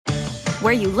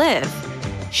where you live,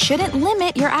 shouldn't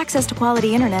limit your access to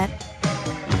quality internet.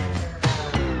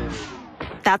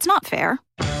 That's not fair.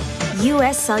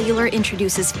 U.S. Cellular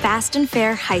introduces fast and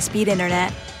fair high-speed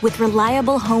internet. With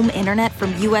reliable home internet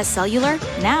from U.S. Cellular,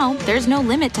 now there's no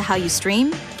limit to how you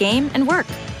stream, game, and work.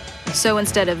 So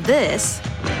instead of this,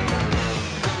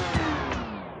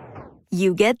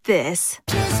 you get this.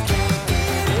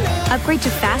 Upgrade to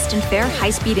fast and fair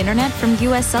high-speed internet from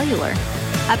U.S. Cellular.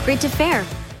 Upgrade to fair.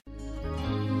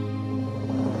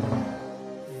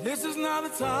 This is not the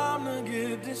time to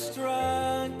get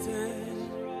distracted.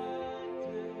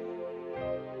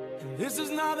 And this is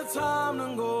not the time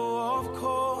to go off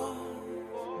course.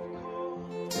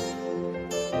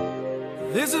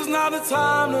 This is not the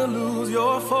time to lose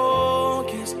your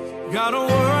focus. Got a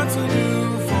work to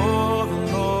do for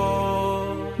the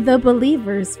Lord. The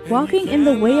Believers Walking in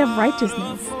the Way of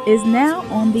Righteousness is now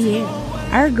on the air.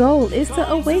 Our goal is to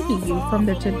awaken you from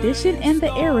the tradition and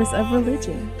the errors of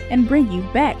religion and bring you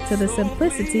back to the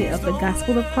simplicity of the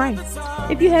gospel of Christ.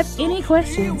 If you have any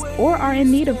questions or are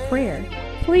in need of prayer,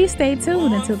 please stay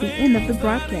tuned until the end of the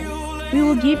broadcast. We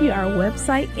will give you our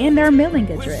website and our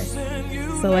mailing address.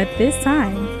 So at this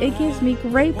time, it gives me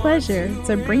great pleasure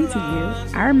to bring to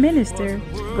you our minister,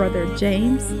 Brother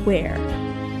James Ware.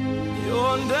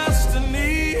 Your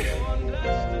destiny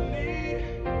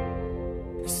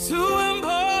is too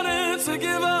important to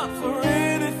give up for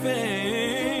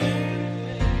anything.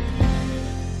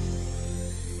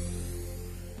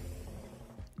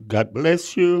 God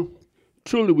bless you.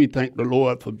 Truly, we thank the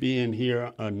Lord for being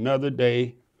here another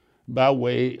day by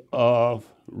way of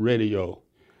radio.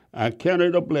 I count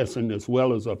it a blessing as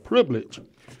well as a privilege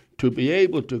to be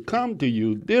able to come to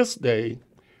you this day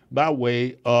by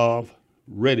way of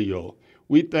radio.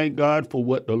 We thank God for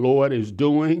what the Lord is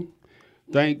doing.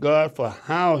 Thank God for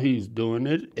how he's doing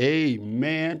it.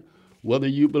 Amen. Whether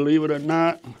you believe it or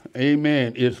not,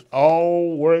 amen. It's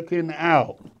all working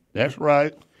out. That's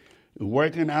right. It's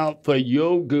working out for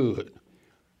your good.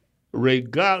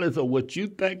 Regardless of what you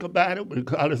think about it,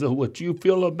 regardless of what you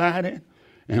feel about it,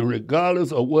 and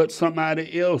regardless of what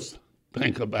somebody else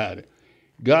think about it.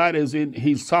 God is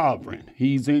he's sovereign.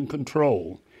 He's in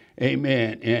control.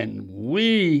 Amen. And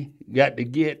we got to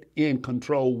get in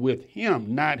control with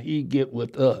him, not he get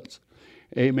with us.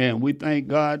 Amen. We thank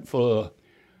God for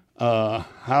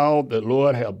how the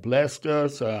Lord have blessed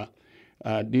us.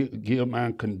 I did give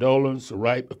my condolence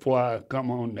right before I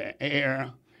come on the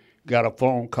air. Got a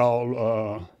phone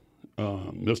call,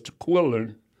 Mr.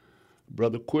 Quillen.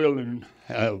 Brother Quillen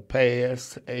have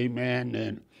passed, amen,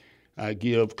 and I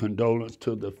give condolence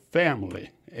to the family,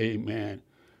 amen.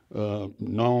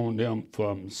 Known them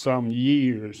from some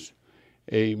years,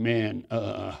 amen.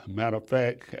 Matter of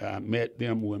fact, I met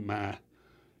them when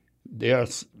their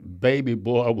baby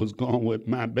boy was going with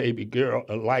my baby girl,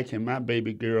 liking my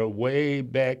baby girl way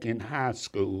back in high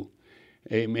school,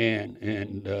 amen.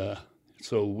 And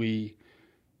so we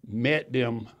met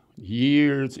them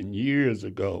years and years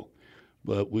ago.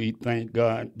 But we thank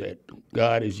God that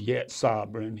God is yet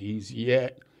sovereign, he's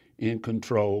yet in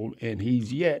control, and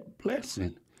he's yet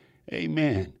blessing.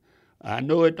 Amen. I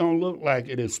know it don't look like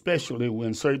it, especially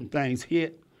when certain things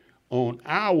hit on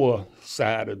our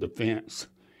side of the fence.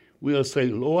 We'll say,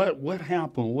 Lord, what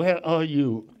happened? Where are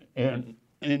you? And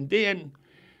then,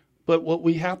 but what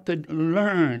we have to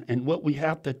learn and what we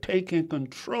have to take in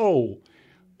control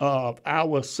of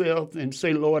ourselves and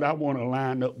say, Lord, I want to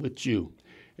line up with you.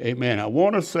 Amen. I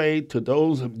want to say to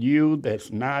those of you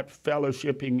that's not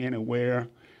fellowshipping anywhere,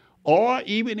 or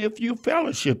even if you're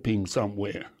fellowshipping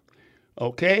somewhere,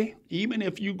 okay? Even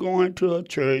if you're going to a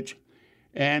church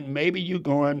and maybe you're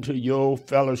going to your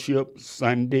fellowship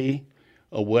Sunday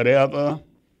or whatever,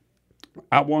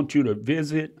 I want you to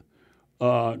visit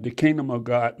the Kingdom of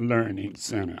God Learning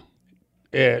Center.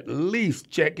 At least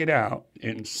check it out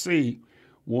and see,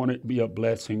 won't it be a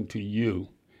blessing to you?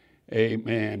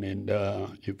 Amen. And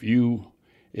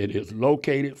it is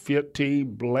located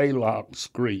 15 Blaylock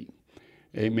Street.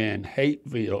 Amen.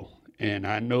 Hateville. And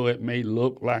I know it may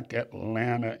look like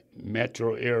Atlanta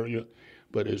metro area,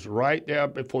 but it's right there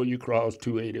before you cross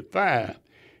 285.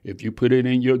 If you put it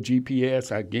in your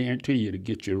GPS, I guarantee you to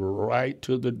get you right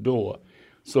to the door.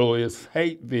 So it's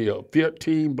Hateville,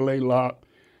 15 Blaylock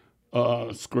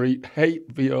Street,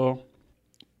 Hateville,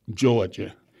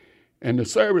 Georgia. And the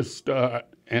service start,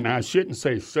 and I shouldn't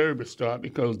say service start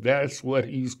because that's what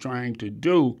he's trying to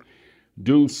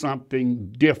do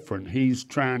something different. He's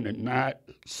trying to not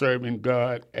serving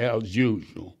God as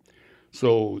usual.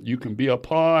 So you can be a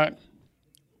part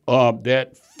of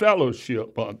that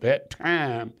fellowship or that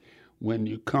time when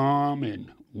you come and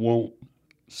want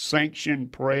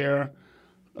sanctioned prayer,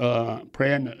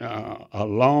 praying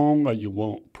along, or you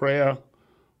want prayer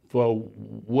for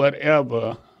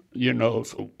whatever,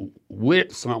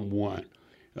 with someone,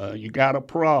 you got a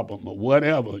problem or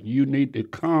whatever, you need to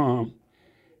come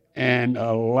and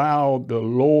allow the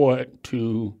Lord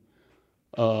to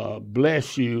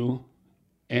bless you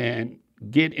and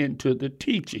get into the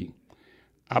teaching.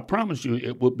 I promise you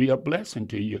it will be a blessing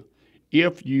to you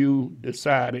if you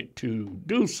decided to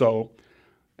do so.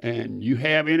 And you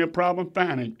have any problem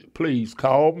finding it, please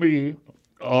call me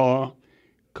or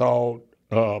call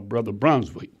Brother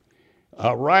Brunswick.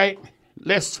 All right,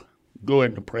 let's go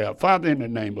into prayer. Father, in the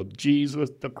name of Jesus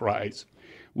the Christ,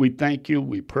 we thank you,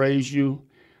 we praise you,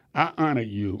 I honor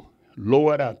you.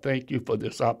 Lord, I thank you for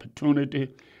this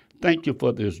opportunity. Thank you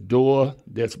for this door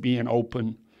that's being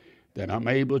opened, that I'm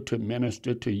able to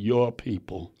minister to your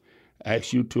people. I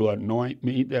ask you to anoint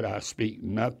me that I speak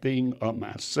nothing of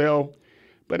myself,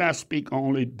 but I speak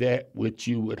only that which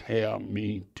you would have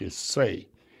me to say.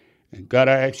 And God,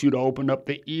 I ask you to open up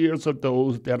the ears of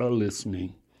those that are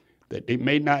listening, that they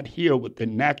may not hear with the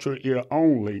natural ear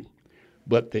only,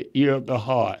 but the ear of the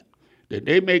heart, that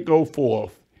they may go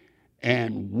forth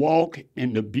and walk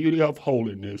in the beauty of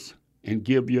holiness and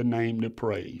give your name the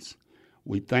praise.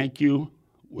 We thank you.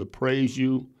 We praise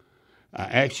you. I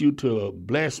ask you to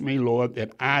bless me, Lord,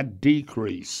 that I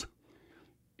decrease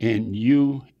and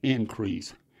you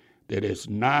increase, that it's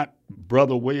not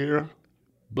Brother Ware,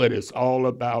 but it's all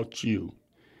about you.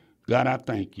 God, I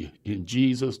thank you. In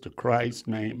Jesus the Christ's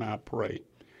name I pray.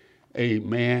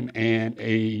 Amen and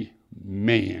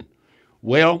amen.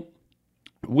 Well,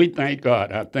 we thank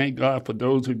God. I thank God for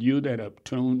those of you that have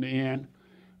tuned in.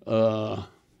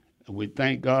 We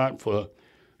thank God for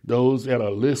those that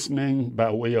are listening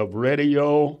by way of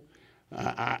radio.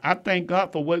 I thank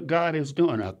God for what God is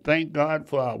doing. I thank God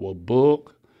for our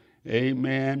book,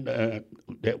 amen,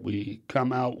 that we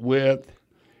come out with.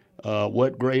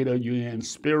 What grade are you in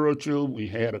spiritual? We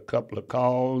had a couple of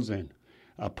calls, and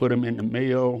I put them in the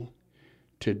mail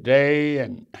today,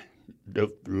 and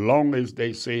the longest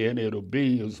they said it'll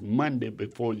be is Monday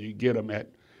before you get them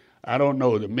at, I don't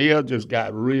know, the mail just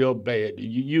got real bad.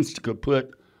 You used to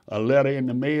put a letter in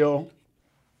the mail,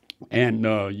 and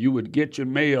you would get your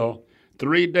mail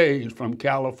 3 days from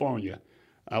California.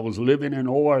 I was living in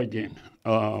Oregon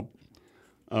at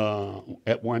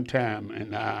one time,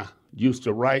 and I used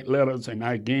to write letters, and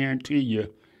I guarantee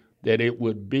you that it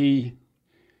would be,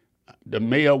 the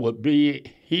mail would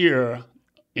be here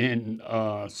in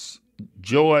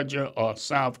Georgia or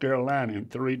South Carolina in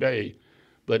 3 days.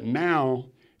 But now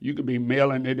you could be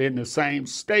mailing it in the same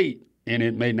state, and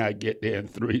it may not get there in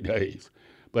 3 days.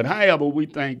 But however, we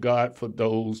thank God for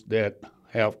those that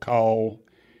have called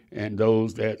and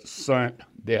those that sent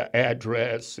their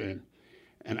address. And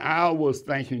I was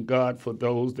thanking God for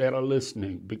those that are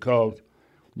listening, because,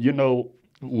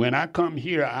 when I come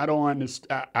here, I don't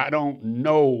understand, I don't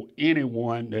know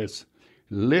anyone that's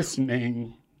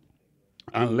listening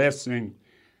unless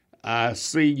I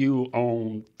see you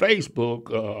on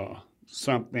Facebook or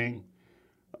something,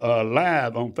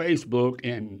 live on Facebook,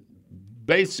 and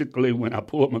basically when I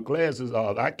pull my glasses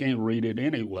off, I can't read it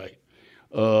anyway,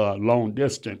 long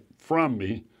distance from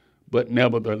me. But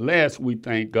nevertheless, we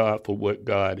thank God for what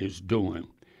God is doing.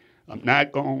 I'm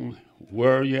not going to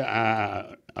worry you.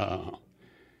 I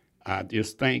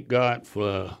just thank God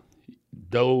for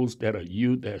those that are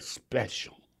you that's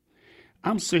special.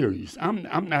 I'm serious.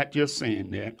 I'm not just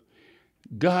saying that.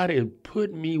 God has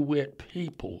put me with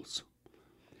peoples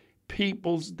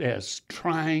that's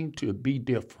trying to be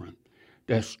different,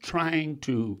 that's trying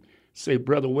to say,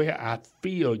 Brother Ware, I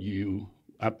feel you.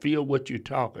 I feel what you're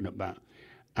talking about.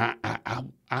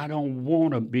 I don't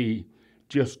want to be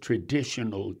just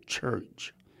traditional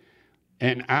church.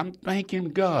 And I'm thanking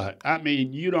God. I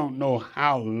mean, you don't know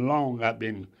how long I've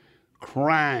been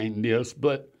crying this,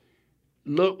 but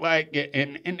look like,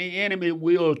 and the enemy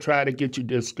will try to get you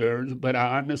discouraged, but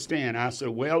I understand. I said,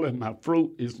 well, if my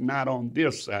fruit is not on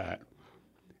this side,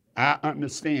 I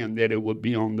understand that it would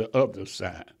be on the other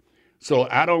side. So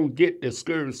I don't get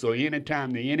discouraged. So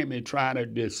anytime the enemy try to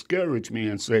discourage me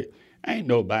and say, ain't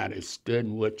nobody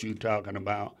studying what you talking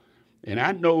about, and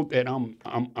I know that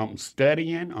I'm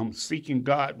studying, I'm seeking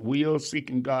God's will,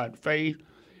 seeking God's faith,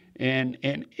 and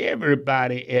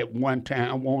everybody at one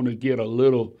time want to get a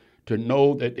little, to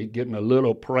know that they're getting a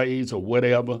little praise or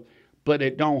whatever, but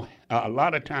it don't, a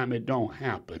lot of time it don't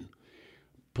happen.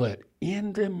 But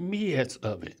in the midst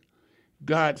of it,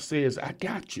 God says, I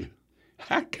got you.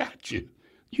 I got you.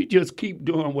 You just keep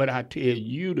doing what I tell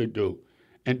you to do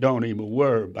and don't even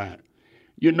worry about it.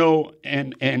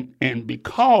 And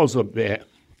because of that,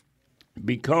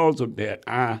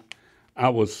 I I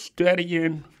was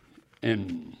studying,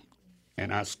 and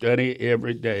I study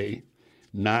every day,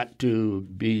 not to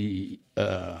be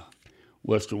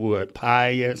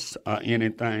pious or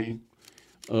anything.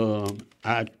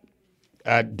 I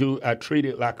treat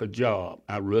it like a job.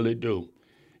 I really do.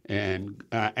 And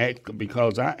I ask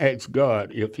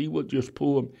God if He would just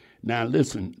pull. Now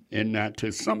listen, and now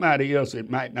to somebody else it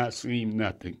might not seem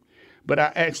nothing, but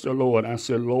I asked the Lord. I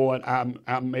said, Lord, I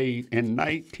made in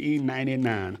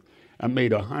 1999, I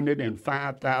made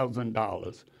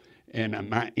 $105,000, and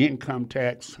my income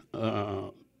tax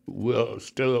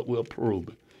will prove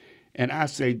it. And I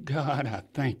say, God, I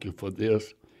thank you for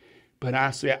this, but I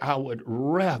said I would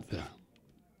rather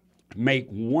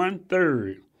make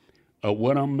 1/3 of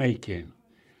what I'm making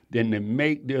than to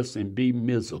make this and be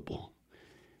miserable.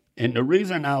 And the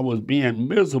reason I was being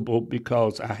miserable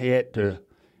because I had to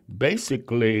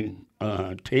basically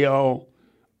tell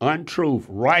untruth,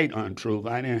 write untruth.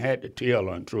 I didn't have to tell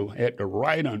untruth. I had to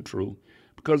write untruth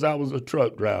because I was a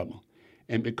truck driver.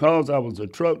 And because I was a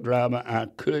truck driver, I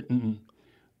couldn't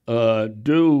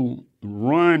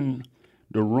run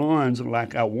the runs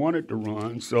like I wanted to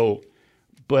run. So,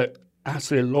 but I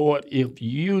said, Lord, if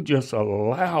you just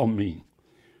allow me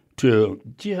to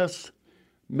just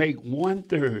make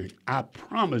 1/3, I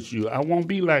promise you, I won't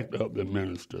be like the other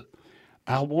ministers.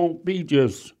 I won't be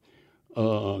just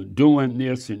doing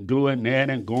this and doing that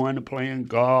and going to playing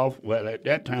golf. Well, at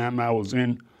that time I was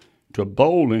into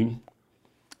bowling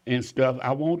and stuff.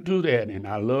 I won't do that, and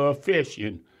I love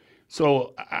fishing.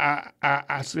 So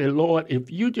I said, Lord, if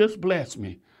you just bless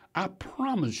me, I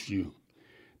promise you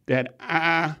that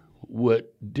I would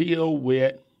deal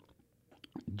with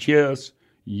just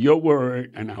your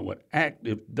word, and I would act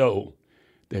as though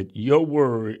that your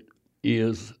word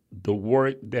is the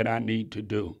work that I need to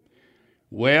do.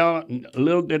 Well,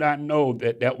 little did I know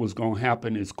that was going to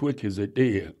happen as quick as it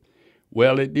did.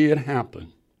 Well, it did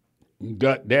happen.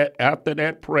 After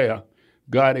that prayer,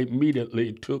 God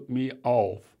immediately took me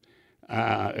off.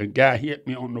 A guy hit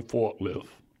me on the forklift,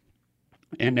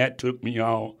 and that took me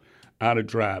all out of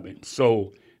driving.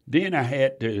 So then I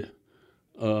had to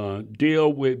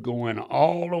deal with going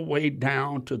all the way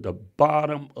down to the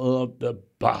bottom of the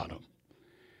bottom.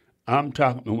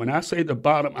 When I say the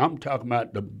bottom, I'm talking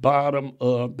about the bottom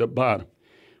of the bottom.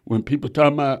 When people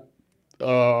talk about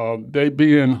they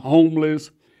being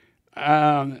homeless,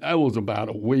 I was about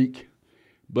a week,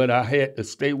 but I had to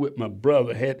stay with my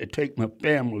brother, had to take my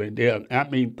family there. I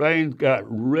mean, things got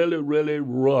really, really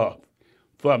rough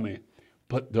for me,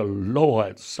 but the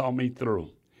Lord saw me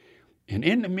through. And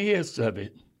in the midst of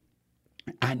it,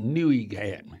 I knew He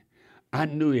had me. I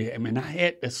knew He had me, and I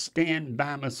had to stand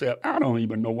by myself. I don't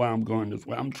even know why I'm going this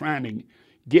way. I'm trying to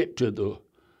get to the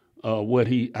what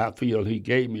I feel He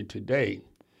gave me today.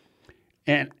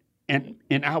 And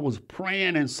I was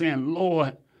praying and saying,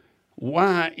 Lord,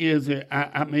 why is it?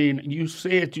 I mean, you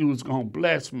said you was going to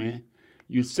bless me.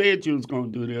 You said you was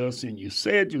going to do this, and you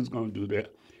said you was going to do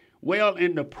that. Well,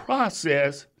 in the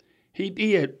process, He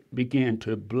did begin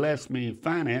to bless me in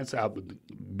finance. I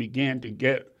began to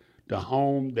get the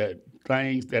home,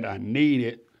 things that I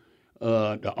needed,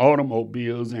 the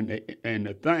automobiles and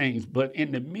the things. But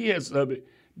in the midst of it,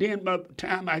 then by the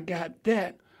time I got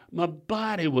that, my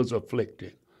body was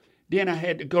afflicted. Then I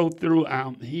had to go through,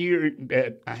 I'm hearing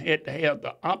that I had to have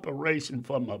the operation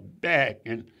for my back.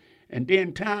 And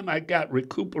then time I got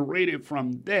recuperated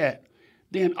from that,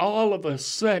 then all of a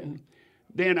sudden,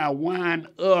 then I wind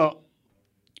up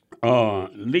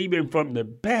leaving from the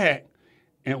back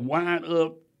and wind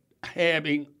up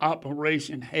having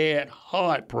had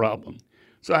heart problems.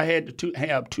 So I had to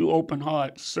have 2 open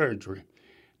heart surgery.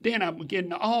 Then I'm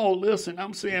getting all this, and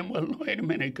I'm saying, well, wait a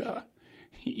minute, God.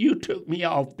 You took me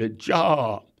off the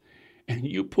job, and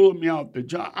you pulled me off the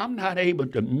job. I'm not able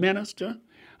to minister.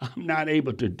 I'm not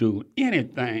able to do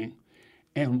anything.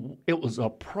 And it was a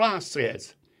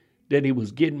process that He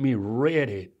was getting me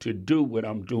ready to do what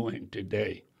I'm doing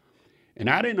today. And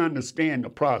I didn't understand the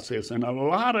process. And a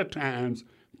lot of times,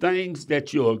 things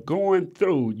that you're going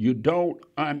through, you don't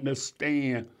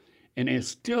understand. And it's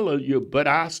still you. But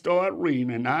I started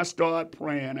reading, and I started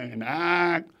praying, and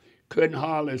I couldn't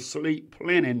hardly sleep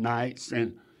plenty nights,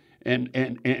 and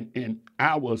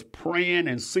I was praying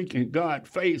and seeking God's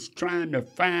face, trying to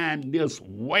find this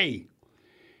way.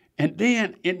 And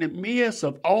then in the midst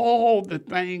of all the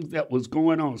things that was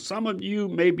going on, some of you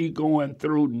may be going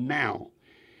through now,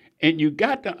 and you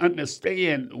got to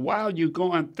understand while you're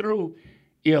going through,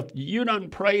 if you done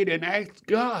prayed and asked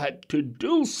God to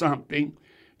do something,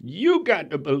 you got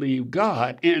to believe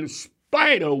God in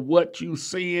spite of what you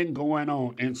seeing going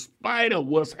on, in spite of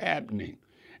what's happening,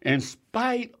 in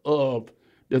spite of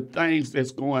the things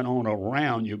that's going on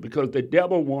around you, because the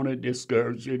devil want to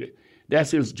discourage you.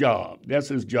 That's his job. That's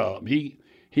his job. He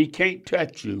can't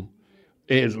touch you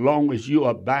as long as you're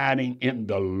abiding in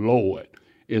the Lord.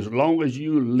 As long as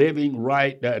you're living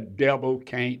right, the devil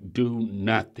can't do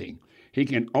nothing. He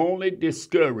can only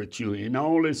discourage you and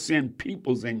only send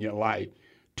peoples in your life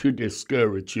to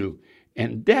discourage you.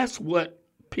 And that's what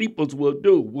peoples will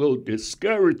do, will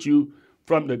discourage you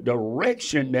from the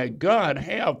direction that God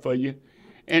have for you.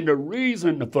 And the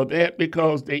reason for that,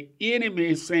 because the enemy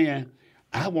is saying,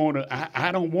 I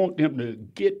don't want them to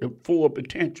get the full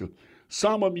potential.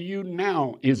 Some of you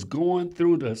now is going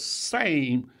through the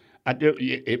same.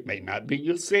 It may not be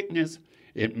your sickness.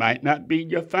 It might not be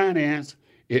your finance.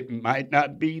 It might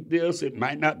not be this. It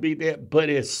might not be that. But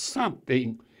it's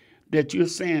something that you're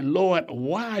saying, Lord,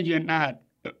 why are you not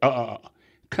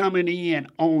coming in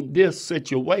on this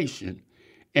situation?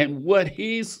 And what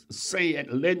he's saying,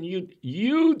 letting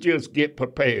you just get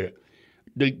prepared.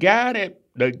 The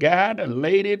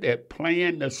lady that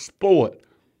playing the sport,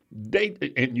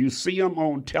 and you see them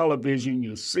on television,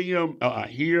 you see them,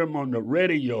 hear them on the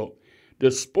radio.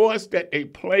 The sports that they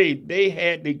played, they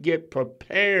had to get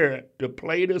prepared to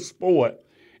play the sport.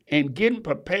 And getting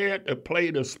prepared to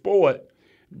play the sport,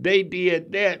 they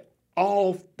did that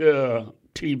off the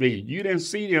TV. You didn't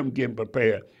see them getting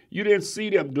prepared. You didn't see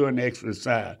them doing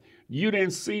exercise. You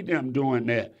didn't see them doing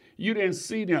that. You didn't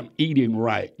see them eating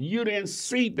right. You didn't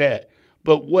see that.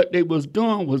 But what they was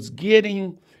doing was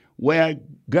getting where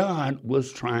God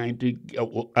was trying to,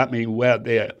 where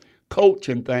their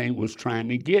coaching thing was trying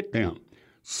to get them.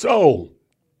 So,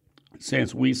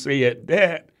 since we said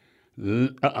that,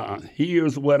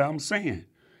 here's what I'm saying.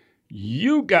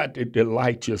 You got to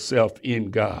delight yourself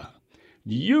in God.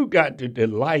 You got to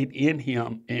delight in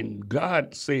him. And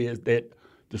God says that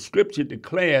the scripture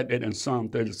declared that in Psalm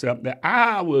 37, that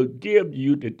I will give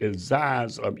you the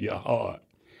desires of your heart.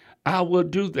 I will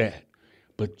do that.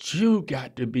 But you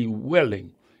got to be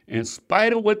willing, in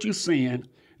spite of what you're seeing,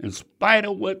 in spite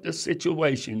of what the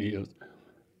situation is,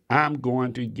 I'm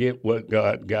going to get what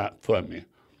God got for me.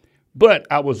 But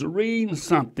I was reading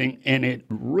something, and it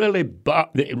really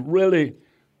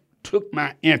took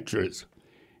my interest.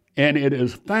 And it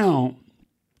is found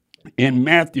in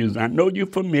Matthew. I know you're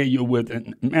familiar with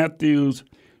it, Matthew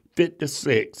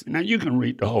 56. Now, you can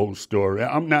read the whole story.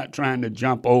 I'm not trying to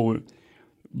jump over it.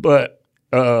 But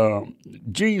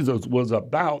Jesus was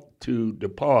about to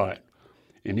depart,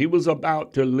 and he was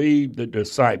about to leave the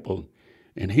disciples,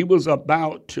 and he was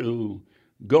about to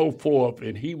go forth,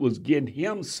 and he was getting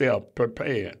himself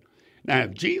prepared. Now,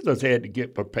 if Jesus had to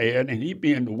get prepared, and he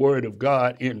being the Word of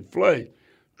God in flesh,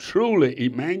 truly,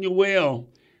 Emmanuel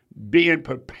being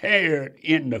prepared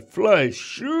in the flesh,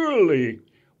 surely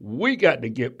we got to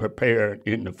get prepared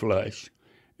in the flesh.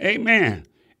 Amen.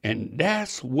 And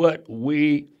that's what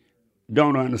we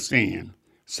don't understand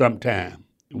sometimes.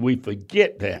 We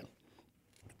forget that.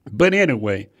 But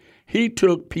anyway, he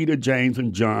took Peter, James,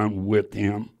 and John with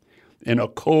him. And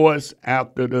of course,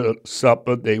 after the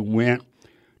supper, they went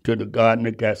to the Garden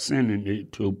of Gethsemane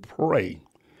to pray.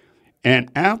 And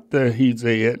after he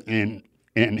said, and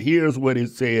here's what he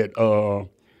said,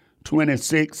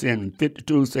 26 and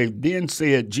 52 say, then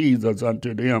said Jesus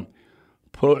unto them,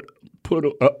 put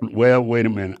up, well, wait a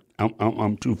minute,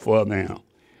 I'm too far down.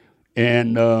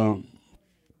 And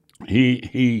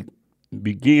he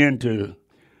began to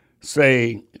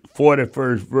say,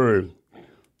 41st verse,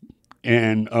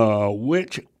 and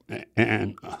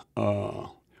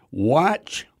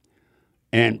watch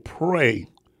and pray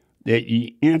that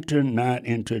ye enter not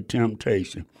into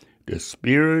temptation. The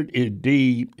spirit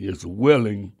indeed is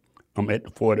willing, I'm at the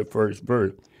 41st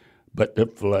verse, but the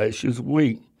flesh is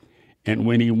weak. And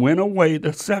when he went away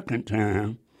the second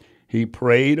time, he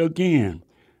prayed again.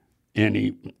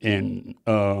 And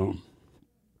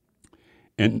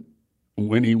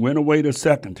when he went away the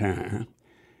second time,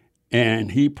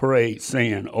 and he prayed,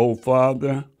 saying, O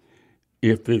Father,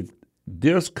 if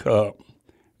this cup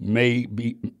may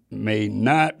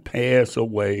not pass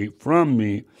away from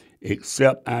me,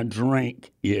 except I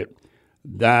drink it,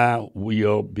 thy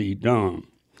will be done.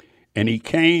 And he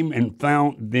came and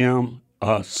found them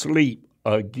asleep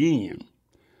again.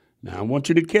 Now, I want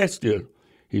you to catch this.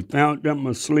 He found them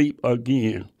asleep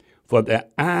again, for their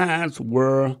eyes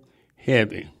were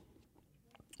heavy.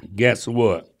 Guess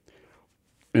what?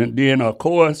 And then, of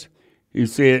course, he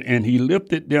said, and he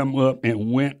lifted them up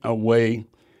and went away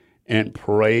and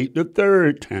prayed the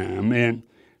third time, and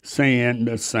saying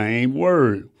the same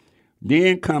word.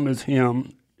 Then cometh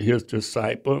him, his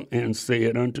disciple, and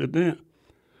said unto them,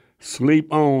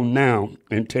 sleep on now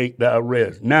and take thy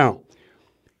rest. Now,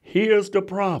 here's the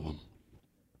problem.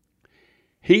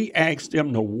 He asked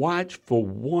them to watch for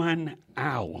 1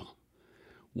 hour.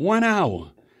 1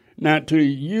 hour. Now, to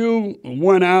you,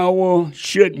 1 hour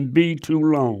shouldn't be too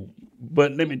long.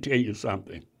 But let me tell you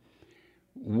something.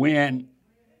 When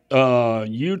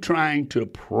you trying to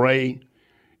pray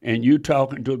and you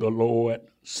talking to the Lord,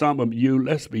 some of you,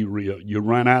 let's be real, you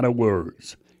run out of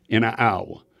words in an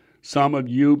hour. Some of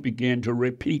you begin to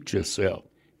repeat yourself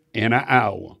in an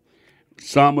hour.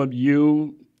 Some of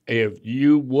you, if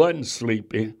you wasn't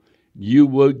sleepy, you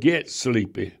will get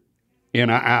sleepy in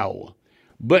an hour.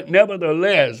 But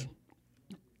nevertheless,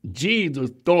 Jesus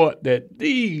thought that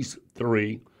these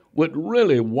three would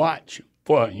really watch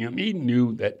for him. He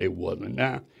knew that they wasn't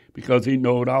now because he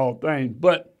knowed all things.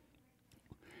 But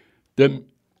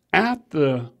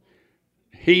after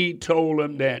he told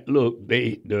them that, look,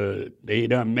 they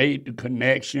done made the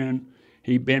connection,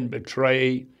 he been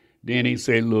betrayed, then he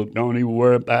said, look, don't even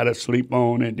worry about it, sleep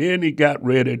on. And then he got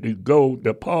ready to go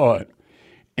depart.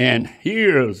 And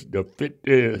here's the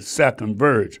 52nd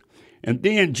verse. And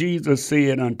then Jesus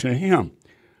said unto him,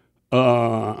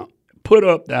 put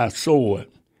up thy sword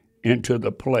into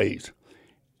the place,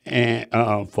 and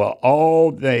for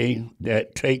all they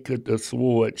that taketh the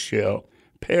sword shall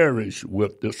perish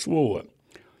with the sword.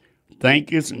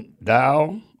 Thinkest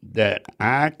thou that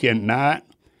I cannot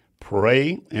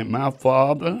pray in my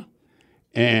Father,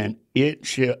 and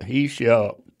he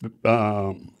shall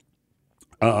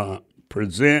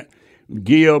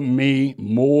give me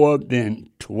more than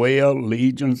 12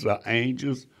 legions of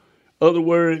angels? Other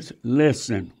words,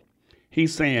 listen.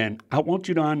 He's saying, I want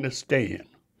you to understand,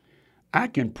 I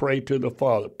can pray to the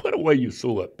Father. Put away your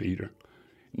sword, Peter.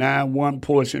 Now, one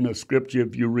portion of Scripture,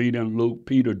 if you read in Luke,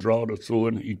 Peter drew the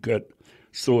sword and he cut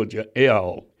soldier ear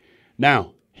off.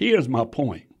 Now, here's my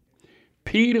point.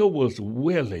 Peter was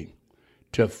willing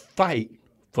to fight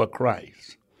for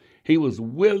Christ. He was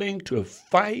willing to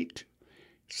fight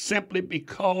simply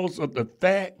because of the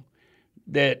fact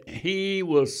that he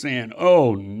was saying,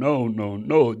 oh,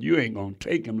 no, you ain't going to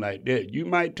take him like that. You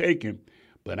might take him,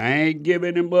 but I ain't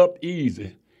giving him up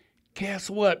easy. Guess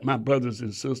what, my brothers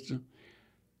and sisters?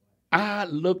 I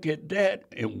look at that,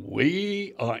 and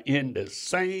we are in the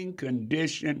same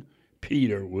condition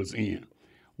Peter was in.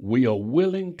 We are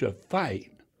willing to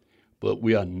fight, but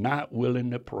we are not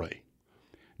willing to pray.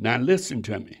 Now, listen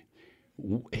to me.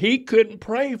 He couldn't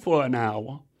pray for an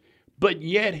hour, but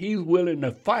yet he's willing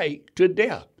to fight to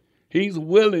death. He's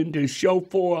willing to show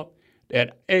forth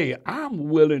that, hey, I'm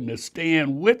willing to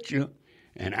stand with you,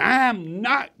 and I'm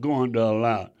not going to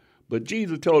allow it. But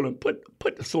Jesus told him, put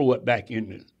the sword back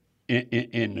in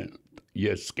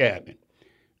your scabbard.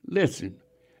 Listen,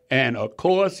 and of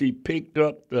course he picked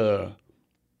up the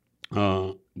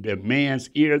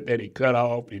man's ear that he cut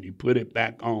off, and he put it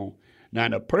back on. Now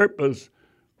the purpose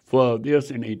for this,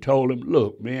 and he told him,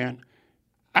 look, man,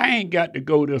 I ain't got to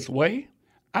go this way.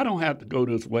 I don't have to go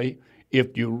this way.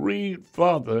 If you read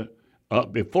further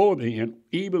before then,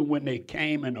 even when they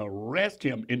came and arrested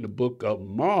him in the book of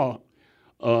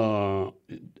Luke,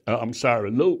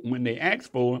 when they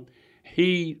asked for him,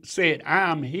 he said,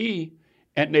 I'm he,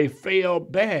 and they fell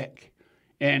back.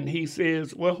 And he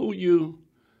says, well, who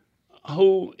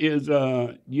is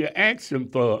you asking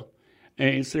for?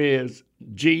 And he says,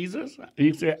 Jesus.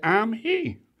 He said, I'm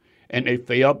he. And they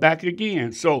fell back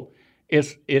again. So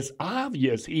it's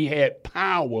obvious he had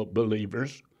power,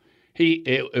 believers.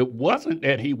 It wasn't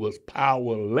that he was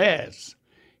powerless.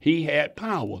 He had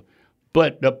power.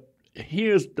 But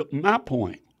here's my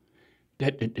point,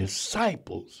 that the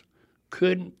disciples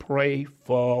couldn't pray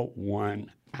for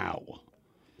 1 hour.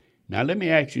 Now, let me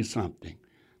ask you something.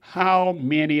 How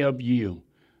many of you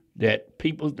that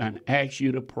people done asked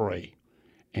you to pray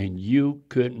and you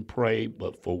couldn't pray,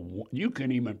 but you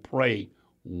couldn't even pray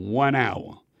 1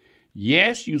 hour?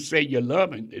 Yes, you say you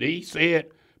love him. He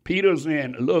said, Peter's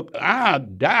saying, look, I'll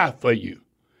die for you.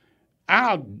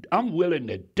 I'm willing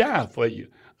to die for you.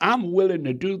 I'm willing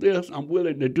to do this. I'm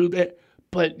willing to do that.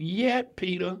 But yet,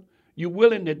 Peter, you're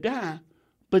willing to die,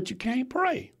 but you can't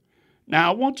pray.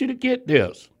 Now, I want you to get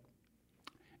this.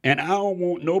 And I don't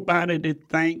want nobody to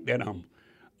think that I'm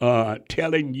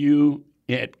telling you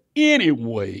in any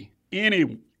way,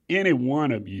 any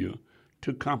one of you,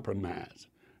 to compromise.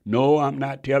 No, I'm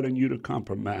not telling you to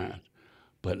compromise.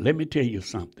 But let me tell you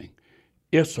something.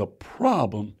 It's a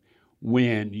problem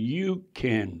when you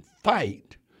can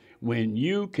fight, when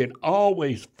you can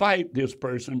always fight this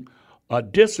person or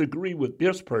disagree with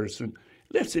this person.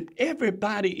 Listen,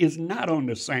 everybody is not on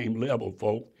the same level,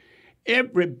 folks.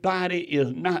 Everybody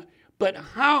is not. But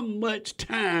how much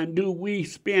time do we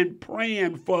spend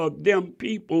praying for them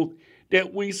people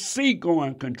that we see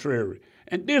going contrary?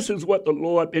 And this is what the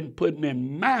Lord been putting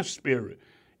in my spirit.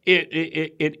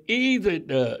 It either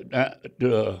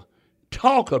to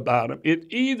talk about them, it's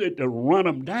either to run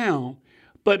them down,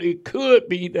 but it could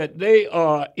be that they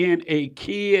are in a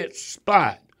kid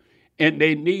spot and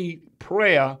they need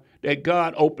prayer that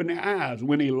God open their eyes.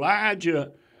 When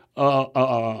Elijah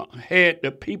had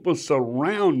the people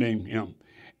surrounding him,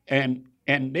 and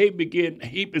they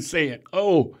he was saying,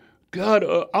 "Oh God,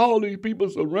 all these people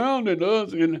surrounding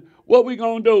us, and what we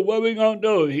gonna do? What we gonna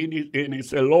do?" And he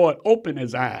said, "Lord, open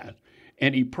his eyes."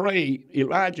 And he prayed.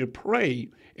 Elijah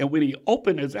prayed, and when he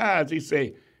opened his eyes, he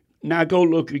said, "Now go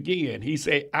look again." He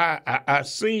said, "I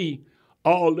see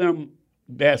all them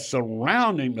that's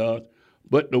surrounding us,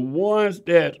 but the ones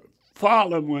that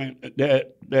following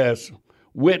that's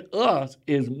with us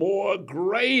is more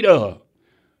greater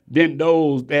than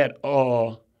those that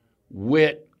are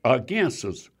with against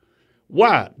us."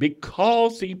 Why?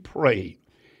 Because he prayed.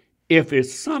 If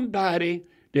it's somebody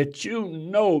that you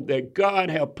know that God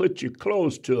have put you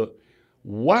close to,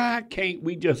 why can't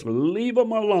we just leave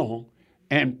them alone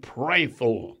and pray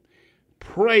for them?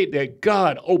 Pray that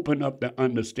God open up the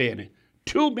understanding.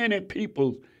 Too many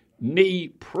people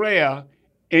need prayer,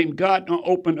 and God don't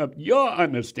open up your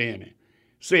understanding.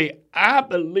 See, I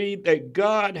believe that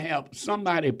God helped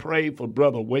somebody pray for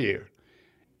Brother Ware.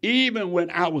 Even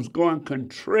when I was going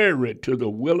contrary to the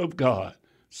will of God,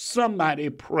 somebody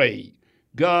prayed.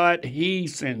 God,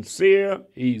 he's sincere,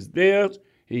 he's this,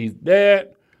 he's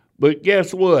that, but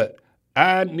guess what?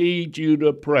 I need you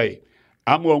to pray.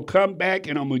 I'm going to come back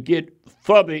and I'm going to get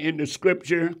further into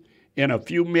Scripture in a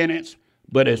few minutes,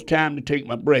 but it's time to take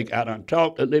my break. I done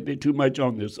talked a little bit too much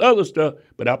on this other stuff,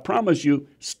 but I promise you,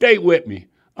 stay with me.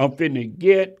 I'm finna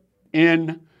get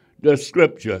in the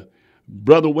Scripture.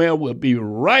 Brother Ware will be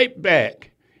right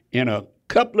back in a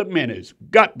couple of minutes.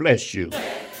 God bless you.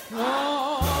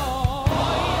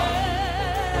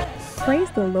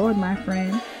 Praise the Lord, my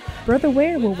friend. Brother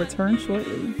Ware will return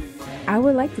shortly. I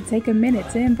would like to take a minute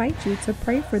to invite you to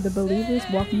pray for the believers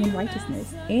walking in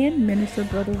righteousness and minister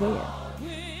Brother Ware.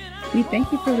 We thank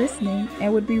you for listening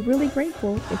and would be really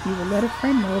grateful if you would let a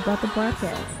friend know about the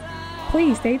broadcast.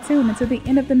 Please stay tuned until the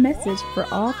end of the message for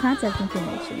all contact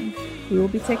information. We will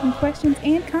be taking questions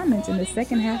and comments in the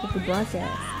second half of the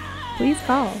broadcast. Please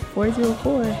call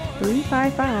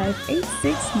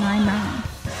 404-355-8699.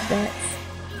 That's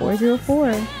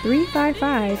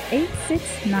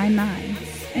 404-355-8699.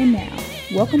 And now,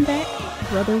 welcome back,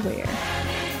 Brother Ware.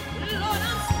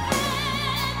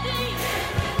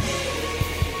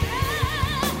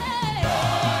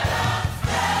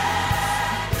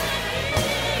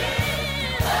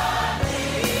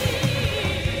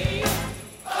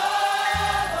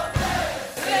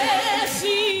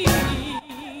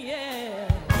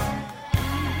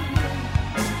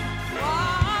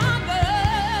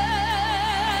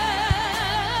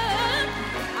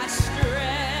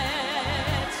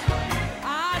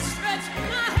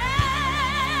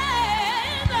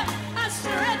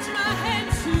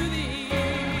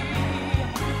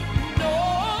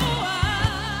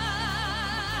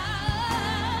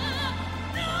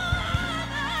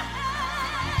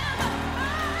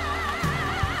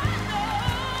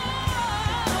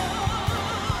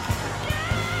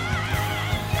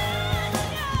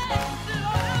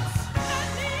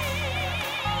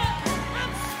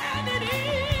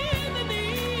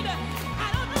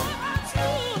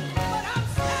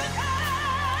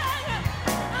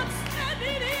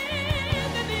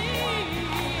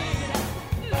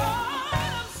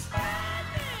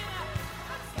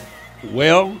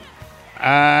 Well,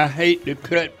 I hate to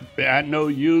cut. I know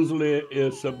usually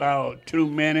it's about 2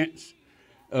 minutes,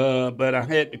 but I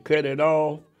had to cut it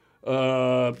off.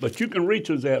 But you can reach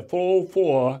us at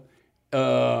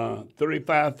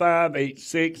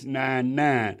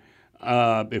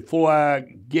 404-355-8699. Before I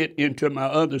get into my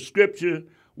other scripture,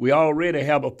 we already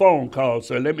have a phone call,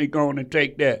 so let me go on and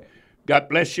take that. God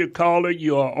bless you, caller.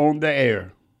 You are on the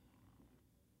air.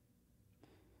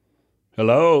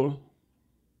 Hello?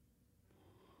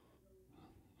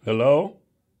 Hello?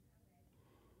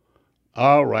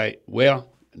 All right. Well,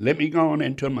 let me go on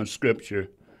into my scripture.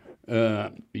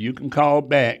 You can call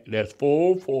back. That's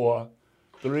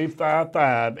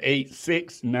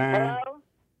 404-355-8699. Hello?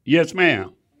 Yes,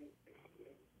 ma'am.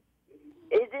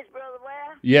 Is this Brother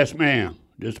Ware? Yes, ma'am.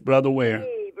 This Brother Ware.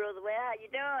 Hey, Brother Ware, how you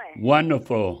doing?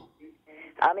 Wonderful.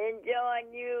 I'm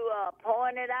enjoying you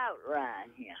pouring it out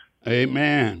around here.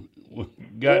 Amen.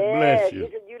 God bless you.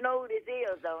 You know who this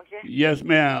is, don't you? Yes,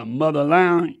 ma'am. Mother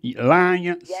Lyons.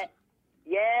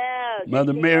 Yeah.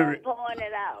 Mother keep Mary. on pouring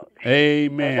it out.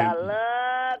 Amen. 'Cause I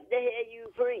love to hear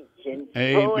you preach and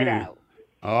Amen. pour it out.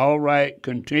 All right.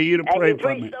 Continue to And pray you for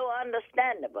preach me. so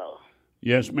understandable.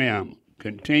 Yes, ma'am.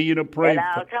 Continue to pray And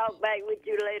I'll for. talk back with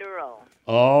you later on.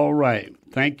 All right.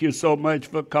 Thank you so much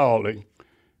for calling.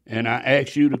 And I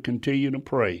ask you to continue to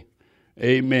pray.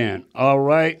 Amen. All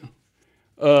right.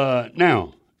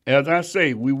 Now, as I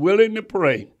say, we're willing to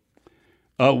pray,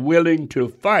 are willing to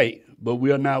fight, but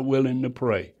we are not willing to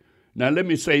pray. Now, let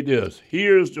me say this.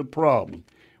 Here's the problem.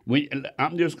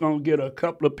 I'm just going to get a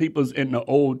couple of peoples in the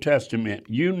Old Testament.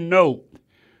 You know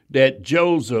that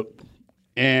Joseph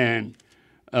and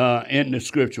in the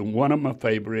scripture, one of my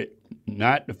favorite,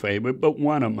 not the favorite, but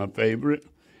one of my favorite,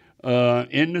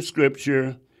 in the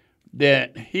scripture,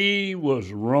 that he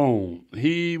was wrong.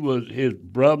 His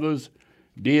brothers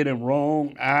did him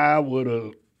wrong. I would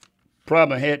have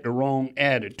probably had the wrong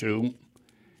attitude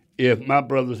if my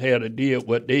brothers had did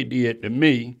what they did to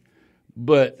me.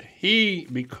 But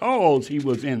because he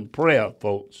was in prayer,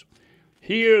 folks,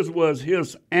 here's was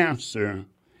his answer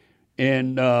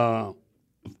in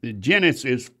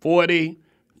Genesis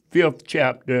 45th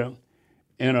chapter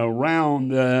and around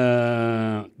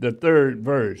the third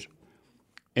verse.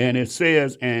 And it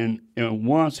says, and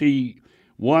once he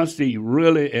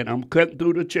really, and I'm cutting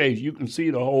through the chase, you can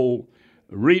see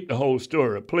read the whole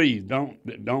story. Please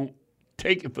don't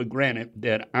take it for granted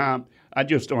that I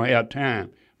just don't have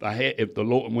time.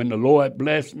 When the Lord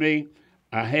bless me,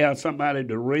 I have somebody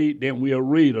to read, then we'll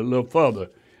read a little further.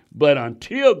 But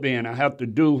until then, I have to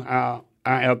do how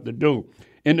I have to do.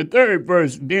 In the third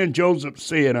verse, then Joseph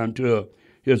said unto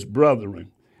his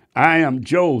brethren, I am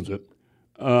Joseph.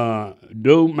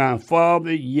 Do my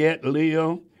father yet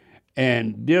live?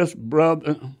 And this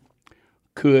brother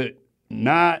could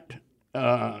not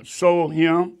show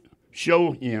him,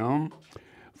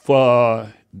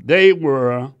 for they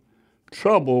were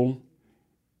troubled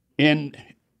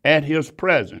at his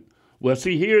presence. Well,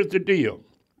 see, here's the deal.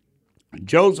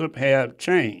 Joseph had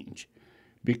changed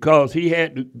because he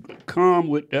had to come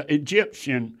with the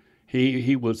Egyptian.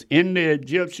 He was in the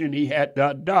Egyptian. He had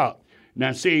to adopt.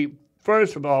 Now, see,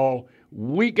 first of all,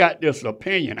 we got this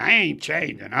opinion. I ain't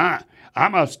changing. I'm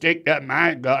going to stick that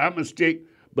my God. I'm going to stick.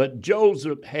 But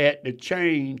Joseph had to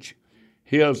change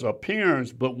his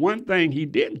appearance. But one thing he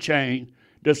didn't change,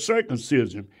 the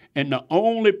circumcision. And the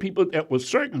only people that was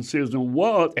circumcision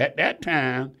was, at that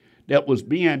time, that was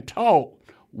being taught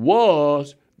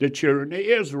was the children of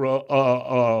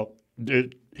Israel,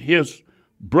 his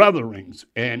brethrens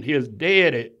and his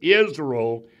daddy,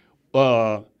 Israel.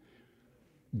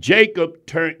 Jacob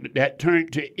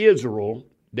turned to Israel,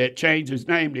 that changed his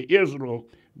name to Israel.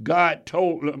 God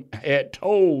had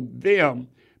told them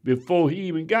before he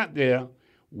even got there,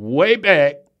 way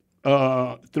back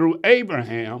through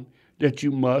Abraham, that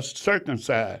you must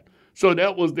circumcise. So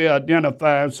that was their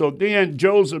identifier. So then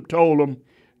Joseph told them,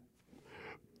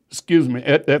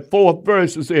 at that fourth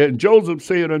verse it said, Joseph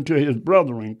said unto his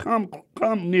brethren, come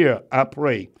near, I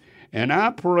pray. And I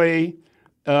pray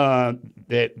that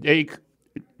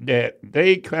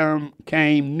they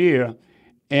came near,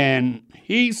 and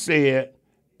he said,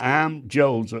 I'm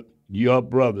Joseph, your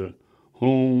brother,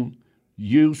 whom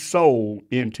you sold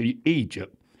into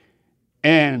Egypt.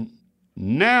 And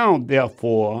now,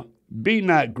 therefore, be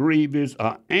not grievous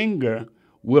or angry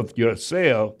with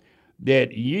yourself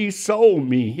that ye sold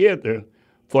me hither,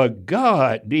 for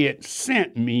God did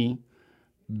send me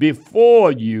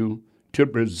before you to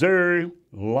preserve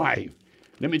life.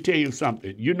 Let me tell you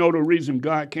something. You know the reason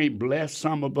God can't bless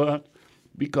some of us?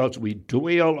 Because we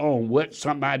dwell on what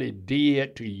somebody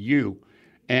did to you.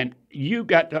 And you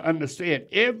got to understand,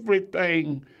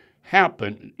 everything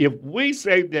happened. If we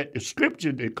say that the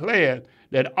scripture declares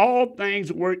that all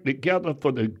things work together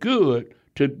for the good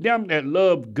to them that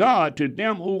love God, to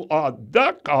them who are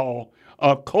the called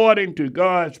according to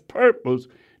God's purpose,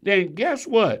 then guess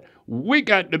what? We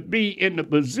got to be in the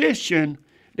position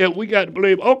that we got to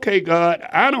believe, okay, God,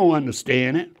 I don't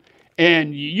understand it.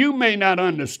 And you may not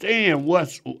understand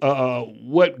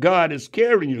what God is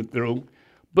carrying you through,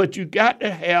 but you got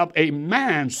to have a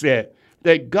mindset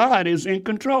that God is in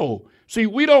control. See,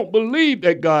 we don't believe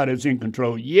that God is in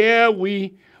control. Yeah,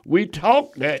 we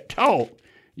talk that talk.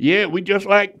 Yeah, we just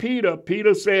like Peter.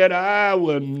 Peter said, I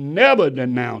will never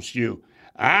denounce you.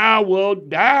 I will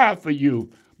die for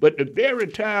you. But the very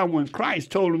time when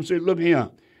Christ told him, said, look here,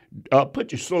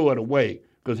 put your sword away,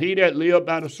 because he that live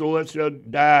by the sword shall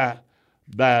die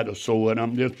by the sword.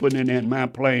 I'm just putting it in my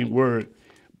plain word.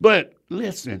 But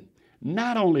listen,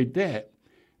 not only that,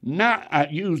 now I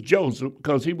use Joseph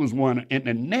because he was one, and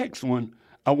the next one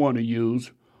I want to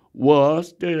use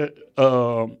was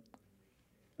a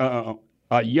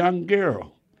young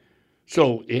girl.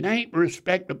 So it ain't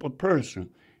respectable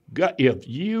person. God, if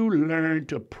you learn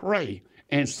to pray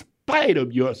in spite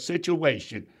of your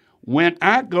situation, when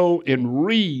I go and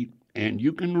read, and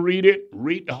you can read it,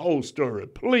 read the whole story,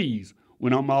 please,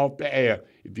 when I'm off the air.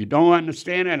 If you don't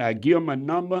understand it, I give them a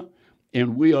number,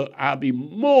 and I'll be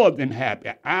more than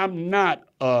happy. I'm not,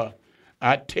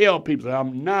 I tell people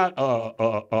I'm not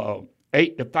a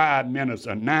 8 to 5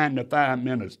 minister, 9 to 5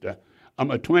 minister.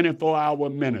 I'm a 24-hour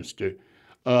minister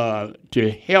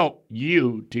to help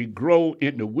you to grow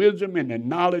in the wisdom and the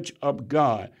knowledge of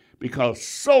God, because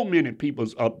so many people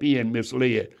are being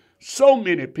misled. So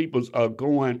many people are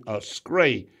going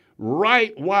astray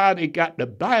right while they got the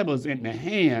Bibles in their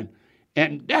hand.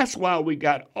 And that's why we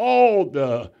got all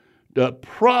the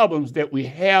problems that we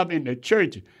have in the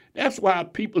church. That's why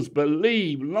people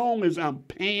believe, long as I'm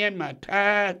paying my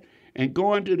tithe and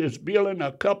going to this building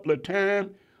a couple of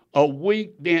times a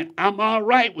week, then I'm all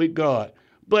right with God.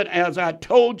 But as I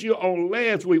told you on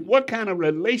last week, what kind of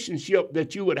relationship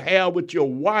that you would have with your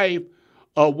wife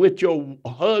or with your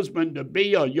husband to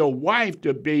be or your wife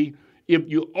to be if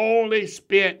you only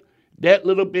spent that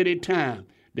little bitty time?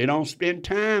 They don't spend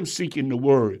time seeking the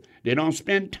word. They don't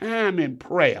spend time in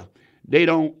prayer. They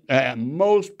don't,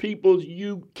 most people,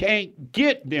 you can't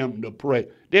get them to pray.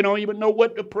 They don't even know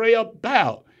what to pray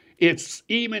about. It's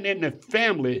even in the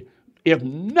family. If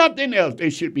nothing else, they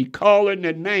should be calling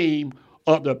the name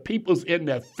of the peoples in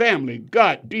their family.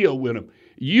 God, deal with them.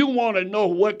 You want to know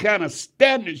what kind of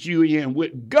standards you're in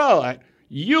with God,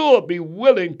 you'll be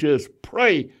willing to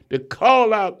pray, to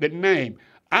call out the name.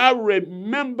 I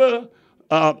remember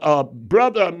a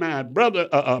brother of mine,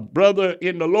 brother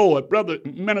in the Lord, Brother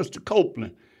Minister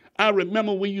Copeland. I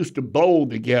remember we used to bowl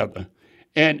together.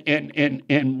 And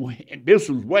this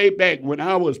was way back when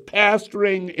I was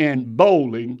pastoring and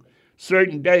bowling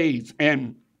certain days.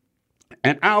 And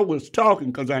I was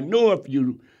talking because I knew if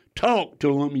you talk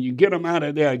to them and you get them out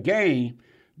of their game,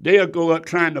 they'll go up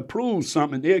trying to prove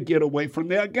something. They'll get away from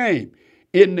their game.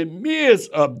 In the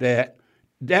midst of that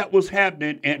was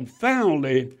happening. And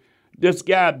finally, this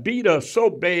guy beat us so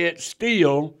bad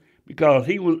still because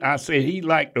he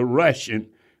liked the Russian,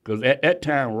 because at that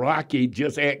time Rocky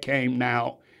just came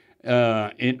out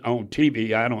on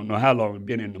TV. I don't know how long it's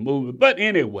been in the movie. But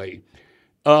anyway,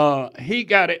 he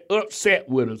got upset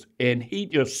with us, and he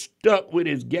just stuck with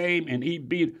his game, and he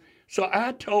beat. So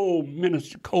I told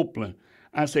Minister Copeland,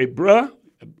 I said, bruh,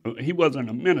 he wasn't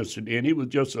a minister then. He was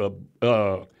just a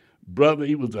brother.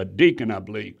 He was a deacon, I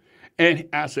believe. And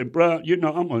I said, bruh,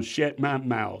 I'm going to shut my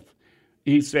mouth.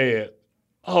 He said,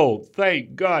 oh,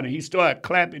 thank God. And he started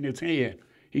clapping his hand.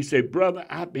 He said, brother,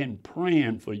 I've been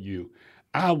praying for you.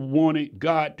 I wanted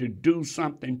God to do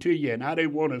something to you, and I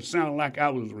didn't want to sound like I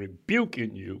was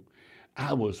rebuking you.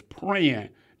 I was praying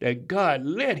that God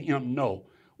let him know.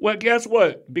 Well, guess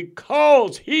what?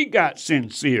 Because he got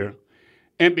sincere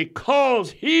and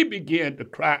because he began to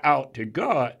cry out to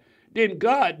God, then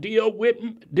God dealt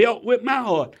with my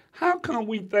heart. How come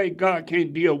we think God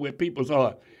can't deal with people's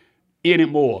heart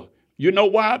anymore? You know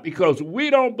why? Because we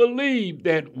don't believe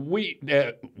that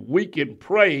we can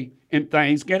pray and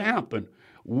things can happen.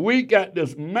 We got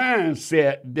this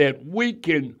mindset that we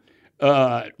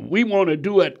want to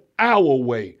do it our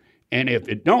way. And if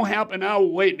it don't happen our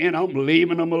way, then I'm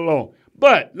leaving them alone.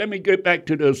 But let me get back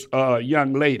to this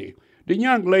young lady. The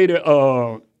young lady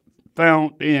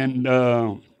found in,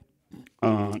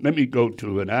 let me go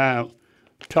to it. I'm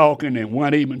talking and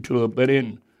went even to it, but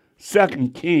in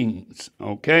 2 Kings,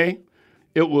 okay?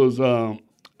 It was a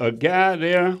guy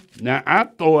there. Now, I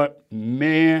thought,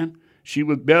 man, she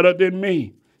was better than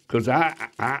me, because I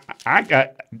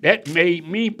got, that made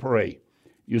me pray.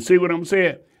 You see what I'm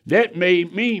saying? That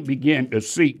made me begin to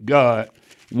seek God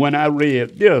when I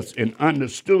read this and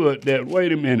understood that,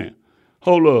 wait a minute,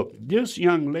 hold up. This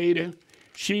young lady,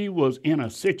 she was in a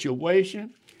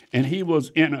situation and he was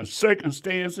in a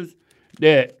circumstances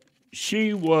that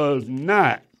she was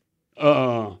not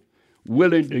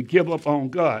willing to give up on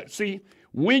God. See,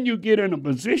 when you get in a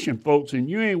position, folks, and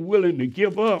you ain't willing to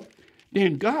give up,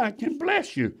 then God can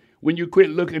bless you when you quit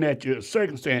looking at your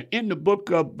circumstance. In the book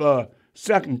of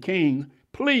 2 Kings,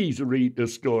 please read the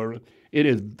story. It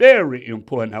is very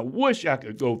important. I wish I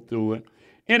could go through it.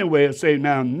 Anyway, it says,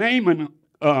 now Naaman,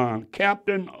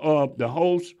 captain of the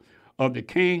host of the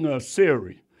king of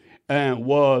Syria, and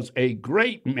was a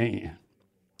great man,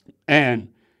 and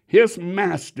his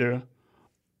master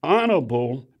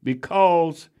honorable,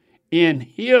 because in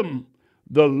him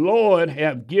the Lord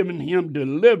have given him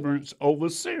deliverance over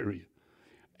Syria.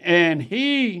 And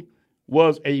he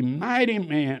was a mighty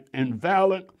man and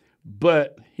valiant,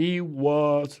 but he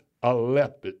was a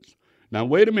leper. Now,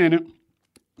 wait a minute.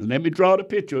 Let me draw the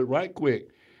picture right quick.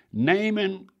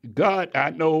 Naaman, God, I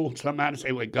know somebody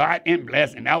say, well, God didn't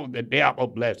bless, and that was the devil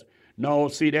blessing. No,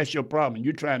 see, that's your problem.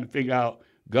 You're trying to figure out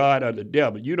God or the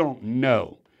devil. You don't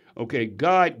know. Okay,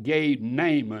 God gave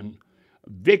Naaman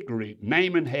victory.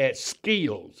 Naaman had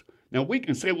skills. Now, we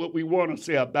can say what we want to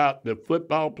say about the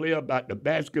football player, about the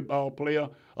basketball player,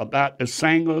 about the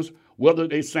singers, whether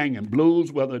they singing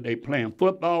blues, whether they playing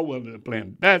football, whether they're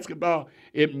playing basketball.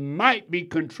 It might be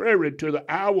contrary to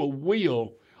our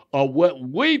will or what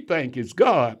we think is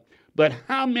God, but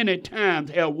how many times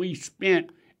have we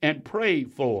spent and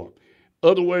prayed for? In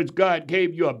other words, God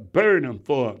gave you a burden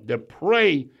for to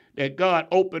pray that God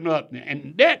open up,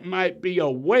 and that might be a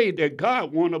way that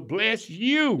God want to bless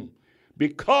you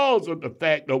because of the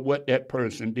fact of what that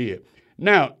person did.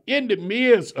 Now, in the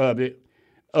midst of it,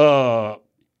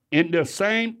 in the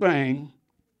same thing,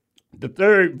 the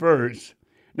third verse,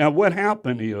 now what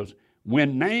happened is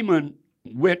when Naaman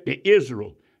went to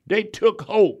Israel, they took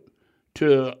hope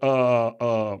to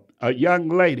a young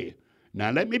lady.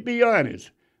 Now, let me be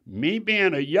honest. Me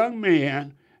being a young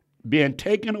man, being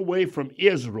taken away from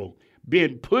Israel,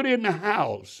 being put in the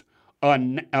house of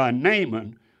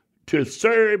Naaman to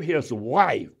serve his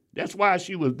wife. That's why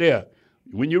she was there.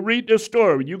 When you read this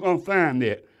story, you're going to find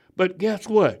that. But guess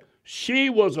what? She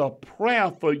was a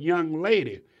prayerful young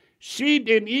lady. She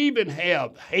didn't even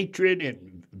have hatred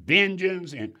and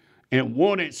vengeance and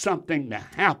wanted something to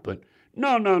happen.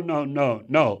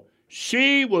 No.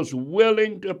 She was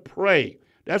willing to pray.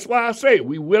 That's why I say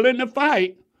we're willing to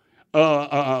fight. We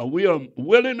are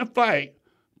willing to fight,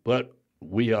 but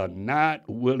we are not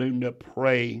willing to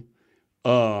pray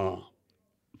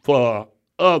for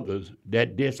others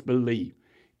that disbelieve.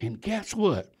 And guess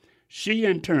what? She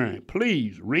in turn,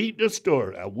 please read the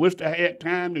story. I wish I had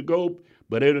time to go,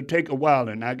 but it'll take a while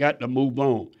and I got to move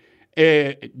on.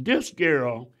 This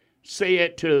girl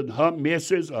said to her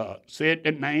missus, said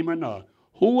to Naaman, or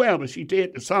whoever, she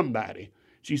said to somebody,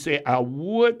 she said, I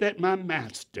would that my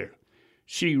master,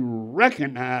 she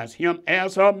recognized him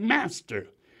as her master,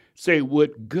 say,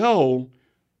 would go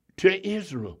to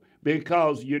Israel.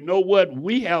 Because you know what?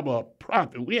 We have a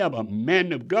prophet, we have a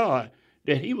man of God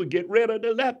that he would get rid of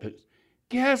the lepers.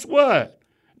 Guess what?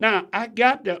 Now, I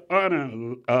got to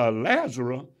honor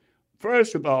Lazarus,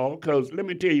 first of all, because let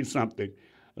me tell you something.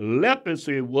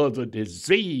 Leprosy was a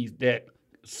disease that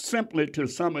simply to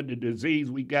some of the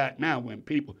disease we got now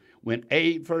when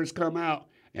AIDS first come out,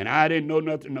 and I didn't know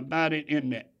nothing about it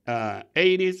in the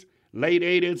 80s, late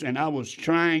 80s, and I was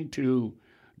trying to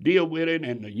deal with it,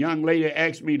 and the young lady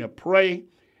asked me to pray,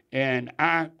 and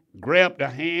I grabbed her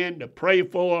hand to pray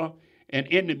for her, and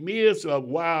in the midst of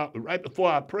right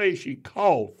before I prayed, she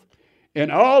coughed,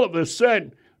 and all of a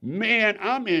sudden, man,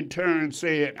 I'm in turn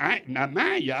saying, now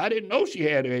mind you, I didn't know she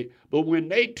had AIDS, but when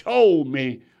they told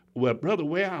me, well, Brother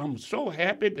Ware, I'm so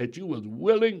happy that you was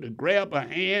willing to grab her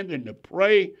hand and to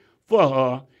pray for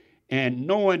her, and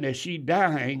knowing that she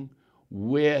dying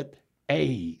with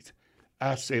AIDS.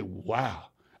 I said, wow.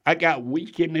 I got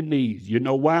weak in the knees. You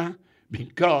know why?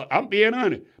 Because, I'm being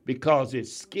honest, because it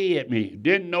scared me.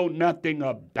 Didn't know nothing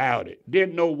about it.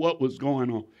 Didn't know what was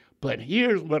going on. But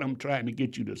here's what I'm trying to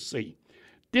get you to see.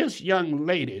 This young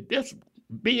lady, this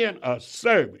being a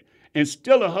servant,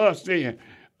 instead of her saying,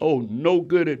 oh, no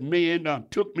good at me, and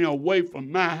took me away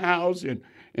from my house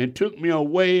and took me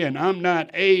away, and I'm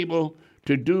not able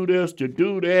to do this, to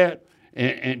do that,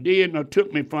 and then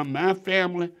took me from my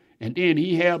family, and then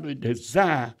he had a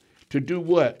desire to do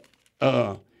what?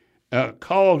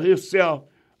 Call himself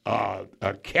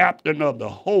a captain of the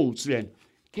host, and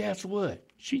guess what?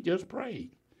 She just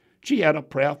prayed. She had a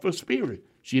prayerful spirit.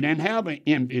 She didn't have an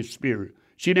envious spirit.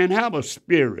 She didn't have a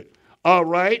spirit. All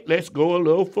right, let's go a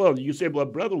little further. You say, well,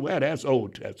 Brother, well, that's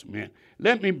Old Testament.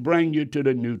 Let me bring you to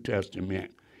the New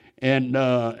Testament and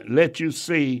let you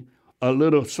see a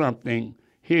little something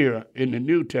here in the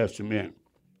New Testament.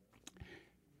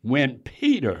 When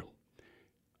Peter,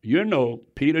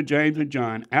 Peter, James, and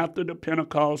John, after the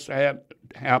Pentecost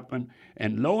happened,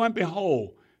 and lo and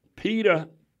behold, Peter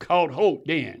caught hope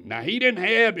then. Now, he didn't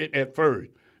have it at first.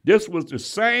 This was the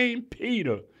same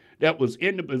Peter that was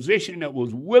in the position that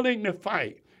was willing to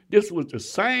fight. This was the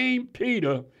same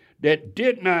Peter that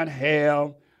did not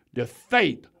have the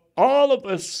faith. All of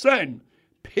a sudden,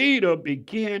 Peter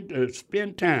began to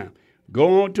spend time,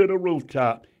 go on to the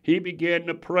rooftop. He began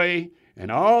to pray,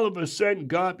 and all of a sudden,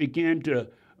 God began to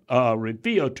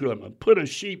reveal to him and put a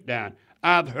sheep down.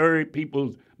 I've heard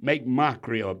people make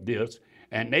mockery of this,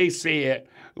 and they said,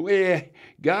 well,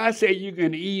 God said you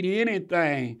can eat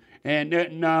anything. And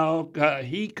no,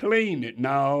 he cleaned it.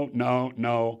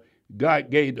 No. God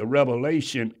gave the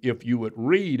revelation, if you would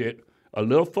read it a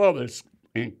little further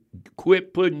and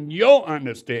quit putting your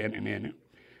understanding in it,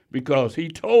 because he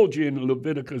told you in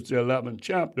Leviticus the 11th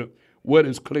chapter what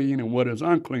is clean and what is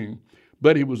unclean.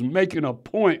 But he was making a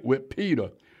point with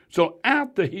Peter. So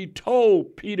after he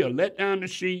told Peter, let down the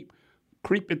sheep,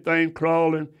 creepy thing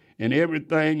crawling and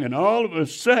everything, and all of a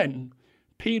sudden,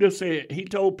 Peter said, he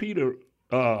told Peter,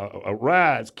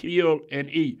 arise, kill, and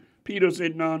eat. Peter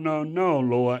said, no,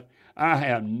 Lord. I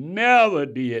have never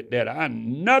did that.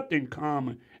 Nothing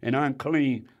common and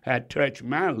unclean had touched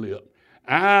my lip.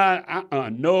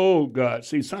 No, God.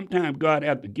 See, sometimes God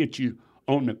has to get you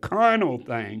on the carnal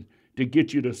thing to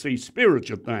get you to see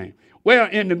spiritual things. Well,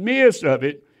 in the midst of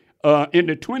it, in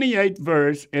the 28th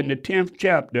verse, in the 10th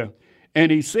chapter,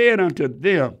 and he said unto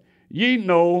them, ye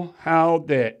know how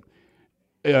that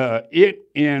it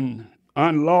in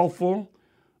unlawful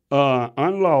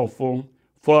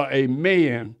for a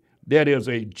man that is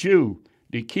a Jew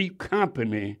to keep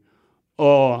company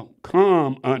or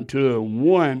come unto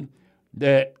one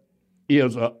that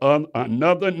is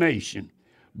another nation.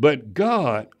 But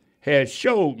God has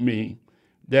showed me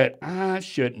that I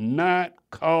should not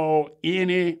call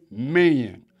any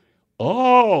man.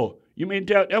 Oh, you mean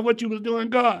that's what you was doing,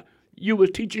 God? You was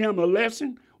teaching him a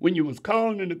lesson when you was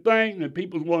calling in the thing, and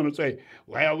people want to say,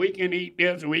 well, we can eat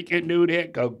this and we can do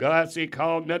that because God said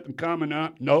call nothing coming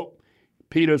up. Nope.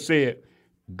 Peter said,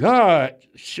 God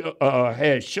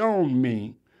has shown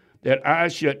me that I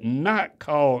should not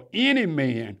call any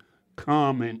man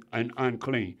common and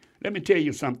unclean. Let me tell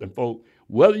you something, folks.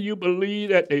 Whether you believe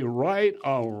that they're right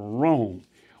or wrong,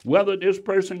 whether this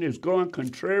person is going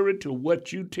contrary to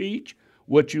what you teach,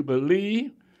 what you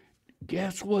believe,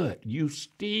 guess what? You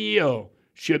still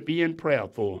should be in prayer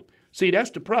for them. See,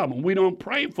 that's the problem. We don't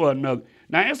pray for another.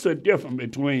 Now, that's the difference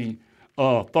between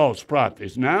false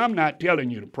prophets. Now, I'm not telling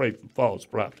you to pray for false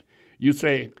prophets. You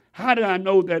say, how do I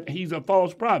know that he's a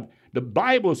false prophet? The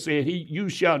Bible said you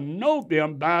shall know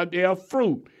them by their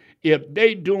fruit. If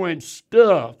they doing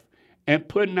stuff and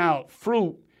putting out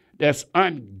fruit that's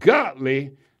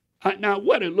ungodly, now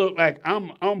what it look like?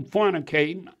 I'm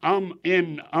fornicating.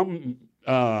 I'm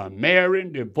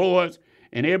married, divorced,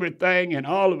 and everything, and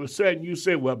all of a sudden you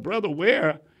say, well, Brother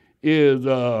Ware is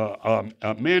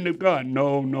a man of God.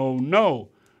 No.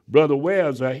 Brother Ware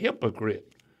is a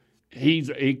hypocrite.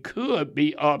 He could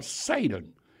be of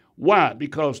Satan. Why?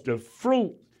 Because the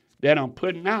fruit that I'm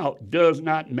putting out does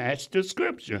not match the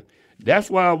scripture. That's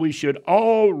why we should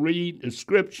all read the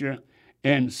scripture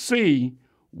and see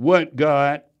what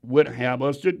God would have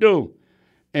us to do.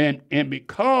 And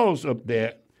because of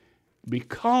that,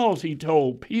 because he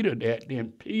told Peter that,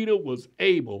 then Peter was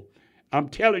able, I'm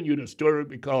telling you the story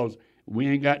because we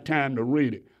ain't got time to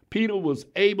read it. Peter was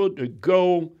able to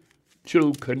go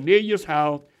to Cornelius'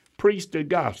 house, preach the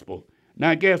gospel.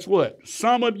 Now, guess what?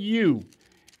 Some of you,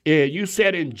 you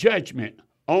set in judgment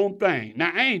on things.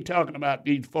 Now, I ain't talking about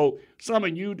these folks. Some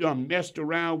of you done messed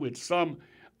around with some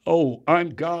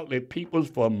ungodly people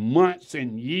for months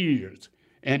and years,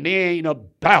 and they ain't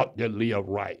about to live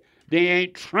right. They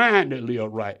ain't trying to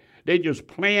live right. They just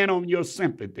playing on your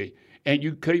sympathy, and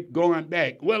you keep going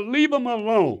back. Well, leave them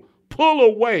alone. Pull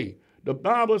away. The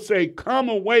Bible say, come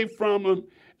away from them,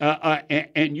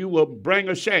 and you will bring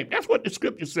a shame. That's what the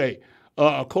scriptures say.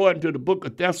 According to the book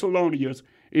of Thessalonians,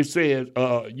 it says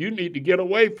you need to get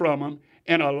away from them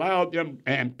and allow them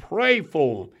and pray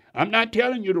for them. I'm not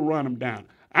telling you to run them down.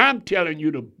 I'm telling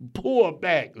you to pull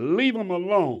back, leave them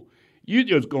alone. You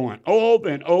just going over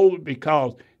and over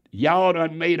because y'all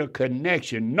done made a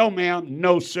connection. No, ma'am,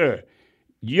 no, sir.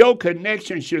 Your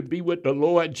connection should be with the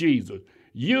Lord Jesus.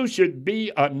 You should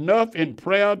be enough in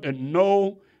prayer to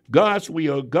know God's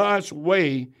will, God's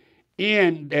way,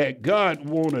 in that God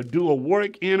want to do a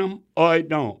work in them or it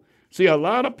don't. See, a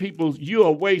lot of people, you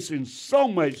are wasting so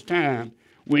much time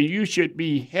when you should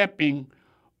be helping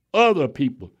other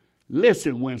people.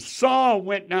 Listen, when Saul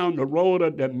went down the road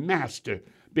of Damascus,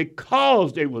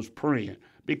 because they was praying,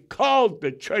 because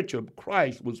the church of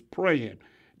Christ was praying,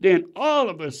 then all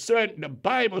of a sudden the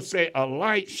Bible said a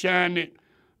light shined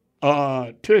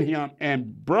to him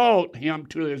and brought him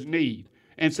to his knees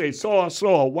and say, Saul,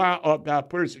 Saul, why art thou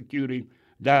persecuting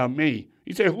thou me?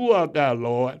 He said, who art thou,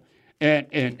 Lord?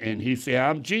 And he said,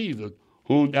 I'm Jesus,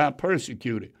 whom thou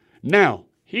persecuted. Now,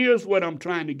 here's what I'm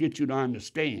trying to get you to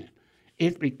understand.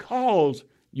 It's because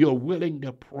you're willing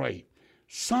to pray.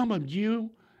 Some of you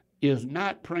is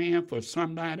not praying for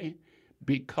somebody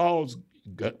because,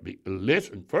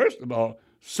 listen, first of all,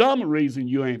 some reason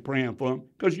you ain't praying for them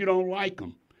because you don't like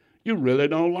them. You really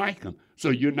don't like them. So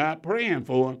you're not praying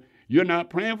for them. You're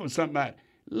not praying for somebody.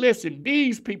 Listen,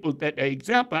 these people, that the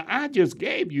example I just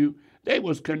gave you, they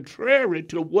was contrary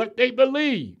to what they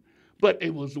believed. but they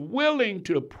was willing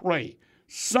to pray.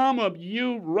 Some of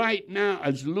you right now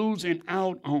is losing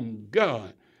out on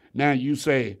God. Now you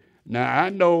say, now I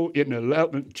know in the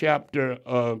 11th chapter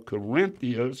of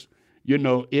Corinthians,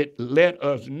 it let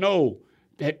us know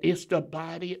that it's the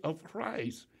body of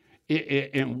Christ.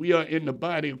 And we are in the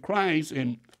body of Christ,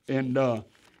 and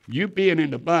you being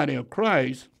in the body of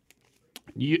Christ,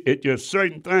 it's just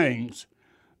certain things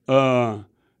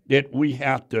that we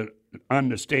have to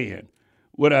understand.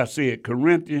 What I said,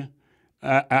 Corinthians,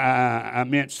 I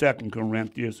meant 2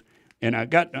 Corinthians, and I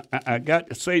got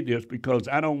to say this because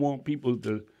I don't want people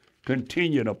to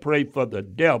continue to pray for the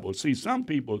devil. See, some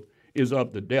people is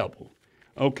of the devil,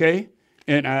 okay?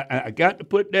 And I got to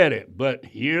put that in. But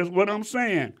here's what I'm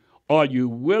saying. Are you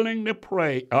willing to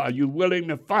pray? Are you willing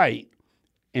to fight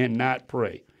and not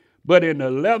pray? But in the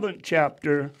 11th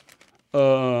chapter,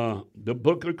 the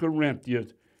book of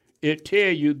Corinthians, it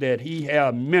tells you that he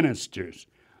have ministers,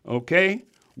 okay?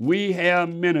 We have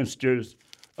ministers.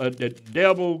 The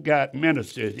devil got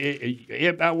ministers.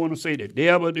 If I want to say the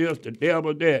devil this, the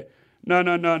devil that.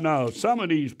 No. Some of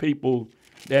these people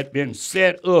that been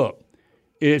set up,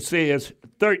 it says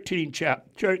 13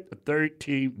 chapter,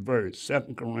 13 verse,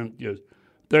 2 Corinthians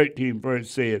 13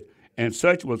 verse says, and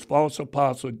such was false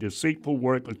apostles, deceitful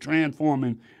workers,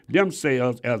 transforming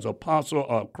themselves as apostles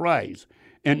of Christ.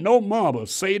 And no marvel,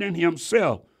 Satan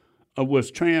himself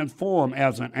was transformed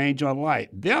as an angel of light.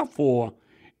 Therefore,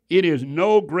 it is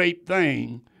no great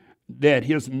thing that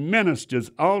his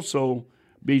ministers also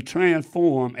be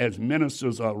transformed as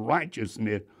ministers of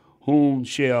righteousness, whom end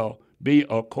shall be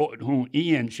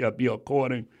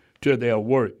according to their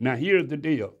work. Now, here's the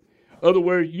deal. In other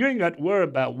words, you ain't got to worry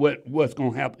about what's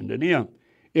going to happen to them.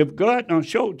 If God done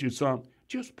showed you something,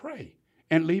 just pray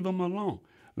and leave them alone.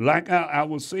 Like I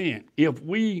was saying, if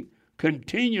we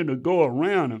continue to go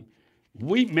around them,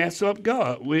 we mess up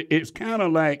God. It's kind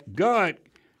of like God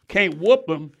can't whoop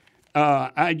them.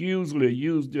 I usually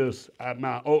use this.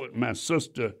 My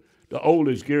sister, the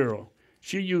oldest girl,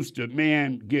 she used to,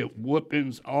 get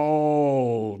whoopings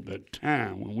all the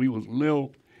time when we was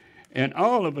little. And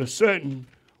all of a sudden,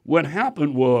 what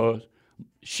happened was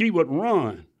she would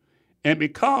run. And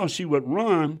because she would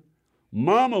run,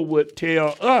 Mama would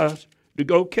tell us to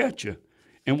go catch her.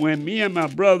 And when me and my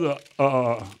brother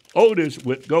Otis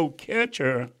would go catch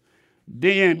her,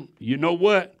 then, you know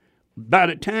what? By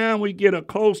the time we get her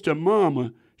close to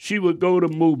Mama, she would go to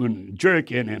moving,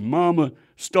 jerking, and Mama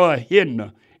started hitting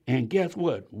her. And guess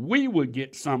what? We would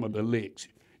get some of the licks.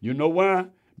 You know why?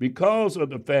 Because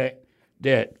of the fact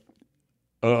that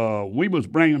we was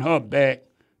bringing her back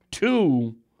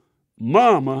to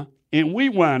Mama, and we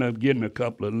wound up getting a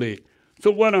couple of licks. So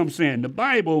what I'm saying, the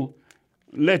Bible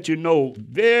let you know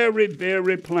very,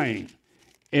 very plain.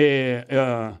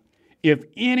 If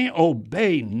any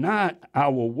obey not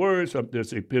our words of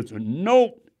this epistle,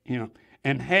 note him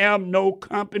and have no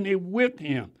company with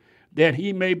him, that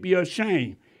he may be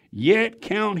ashamed. Yet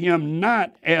count him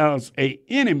not as an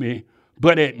enemy,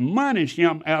 but admonish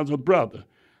him as a brother.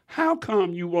 How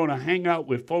come you want to hang out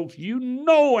with folks you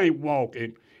know ain't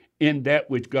walking in that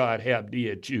which God have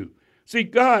did you? See,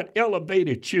 God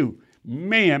elevated you.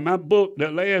 Man, my book, the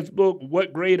last book,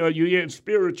 What Grade Are You In?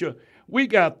 Spiritual, we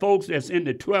got folks that's in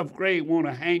the 12th grade want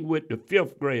to hang with the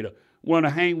 5th grader, want to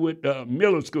hang with the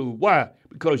middle school. Why?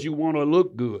 Because you want to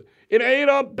look good. It ain't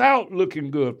about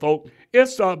looking good, folks.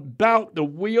 It's about the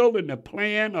will and the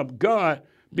plan of God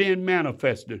being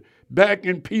manifested. Back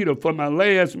in Peter, for my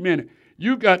last minute,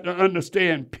 you got to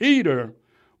understand Peter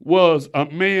was a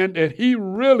man that he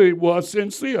really was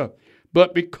sincere.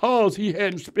 But because he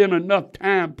hadn't spent enough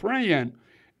time praying,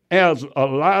 as a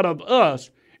lot of us,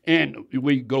 and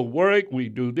we go work, we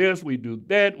do this, we do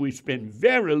that, we spend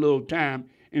very little time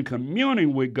in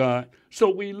communing with God, so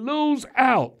we lose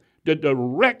out the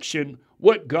direction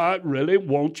what God really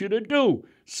wants you to do.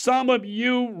 Some of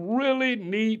you really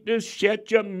need to shut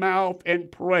your mouth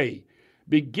and pray.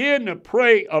 Begin to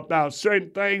pray about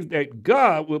certain things that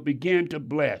God will begin to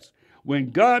bless.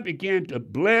 When God began to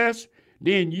bless,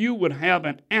 then you would have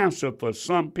an answer for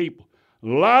some people. A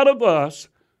lot of us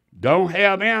don't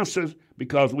have answers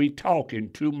because we're talking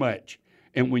too much.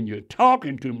 And when you're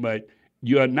talking too much,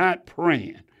 you're not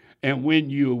praying. And when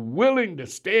you're willing to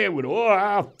stand with,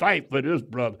 I'll fight for this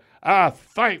brother, I'll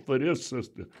fight for this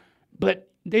sister. But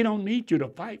they don't need you to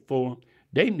fight for them.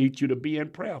 They need you to be in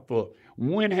prayer for them.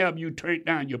 When have you turned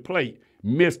down your plate,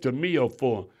 missed a meal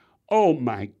for them? Oh,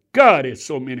 my God, there's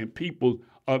so many people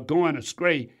are going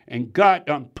astray, and God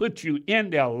done put you in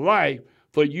their life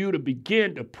for you to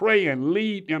begin to pray and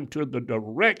lead them to the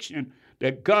direction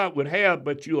that God would have,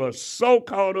 but you are so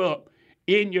caught up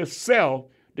in yourself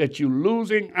that you're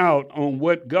losing out on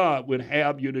what God would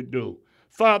have you to do.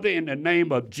 Father, in the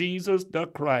name of Jesus the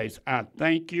Christ, I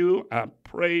thank you, I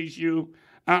praise you,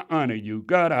 I honor you.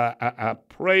 God, I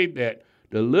pray that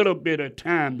the little bit of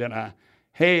time that I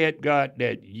had, God,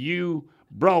 that you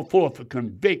brought forth a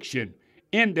conviction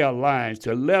in their lives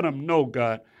to let them know,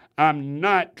 God, I'm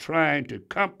not trying to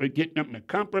get them to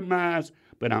compromise,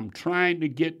 but I'm trying to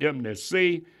get them to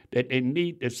see that they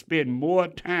need to spend more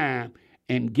time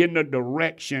and get a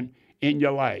direction in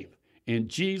your life. In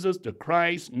Jesus the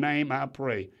Christ's name I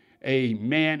pray.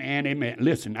 Amen and amen.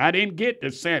 Listen, I didn't get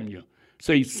to Samuel.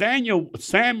 See,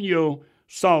 Samuel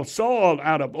saw Saul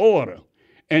out of order,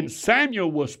 and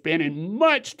Samuel was spending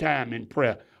much time in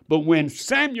prayer. But when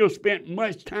Samuel spent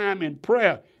much time in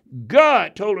prayer,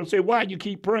 God told him, say, why you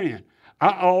keep praying?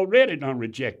 I already done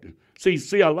rejected.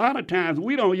 See, a lot of times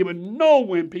we don't even know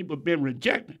when people have been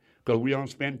rejected because we don't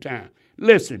spend time.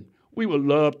 Listen, we would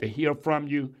love to hear from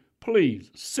you.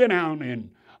 Please sit down and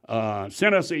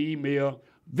send us an email.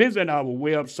 Visit our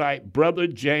website,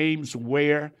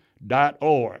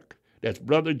 brotherjamesware.org. That's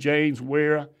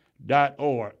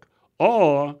brotherjamesware.org.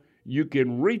 Or you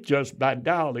can reach us by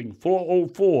dialing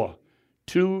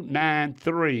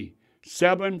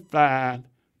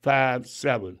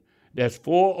 404-293-7557. That's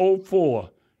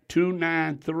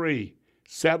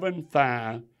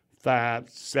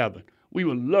 404-293-7557. We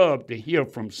would love to hear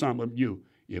from some of you.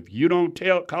 If you don't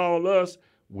call us,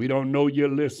 we don't know you're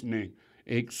listening,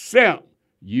 except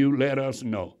you let us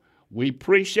know. We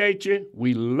appreciate you.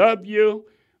 We love you.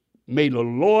 May the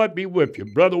Lord be with you.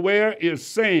 Brother Ware is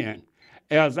saying,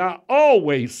 as I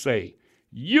always say,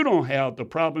 you don't have the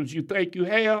problems you think you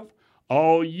have.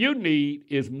 All you need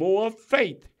is more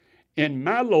faith in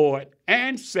my Lord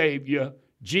and Savior,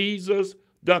 Jesus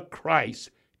the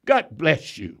Christ. God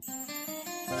bless you.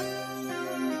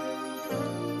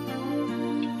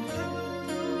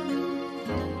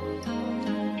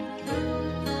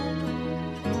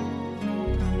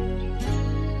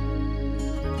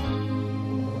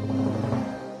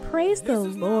 Praise the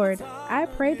Lord. I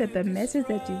pray that the message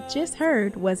that you just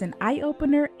heard was an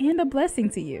eye-opener and a blessing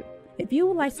to you. If you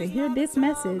would like to hear this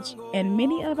message and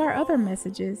many of our other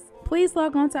messages, please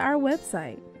log on to our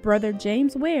website,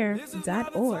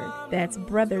 brotherjamesware.org. That's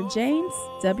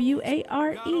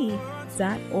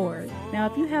brotherjamesware.org. Now,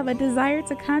 if you have a desire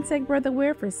to contact Brother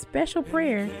Ware for special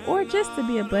prayer or just to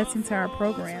be a blessing to our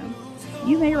program,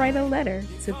 you may write a letter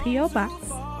to P.O. Box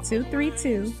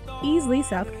 232, Easley,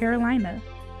 South Carolina,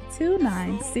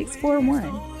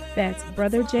 29641. That's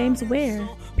Brother James Ware,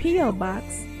 P.O.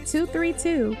 Box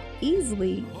 232,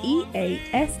 Easley,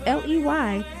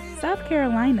 EASLEY, South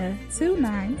Carolina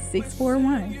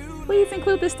 29641. Please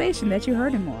include the station that you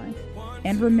heard him on.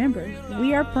 And remember,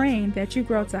 we are praying that you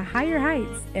grow to higher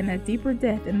heights and a deeper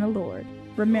depth in the Lord.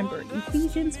 Remember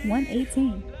Ephesians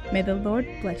 1:18. May the Lord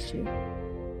bless you.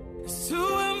 It's too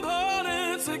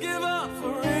important to give up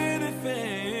for anything.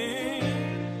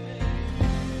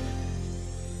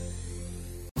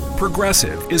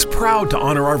 Progressive is proud to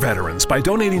honor our veterans by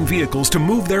donating vehicles to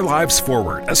move their lives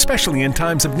forward, especially in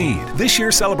times of need. This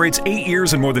year celebrates 8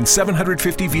 years and more than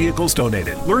 750 vehicles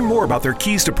donated. Learn more about their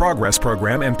Keys to Progress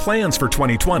program and plans for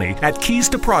 2020 at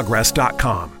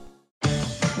keystoprogress.com.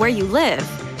 Where you live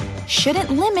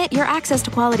shouldn't limit your access to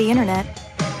quality internet.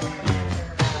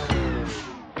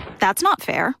 That's not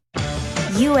fair.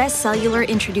 US Cellular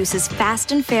introduces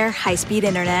fast and fair high-speed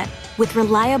internet. With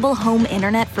reliable home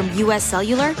internet from US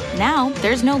Cellular, now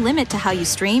there's no limit to how you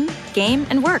stream, game,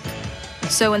 and work.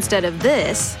 So instead of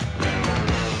this,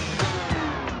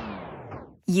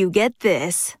 you get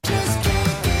this.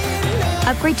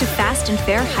 Upgrade to fast and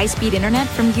fair high-speed internet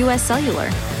from US Cellular.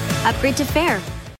 Upgrade to fair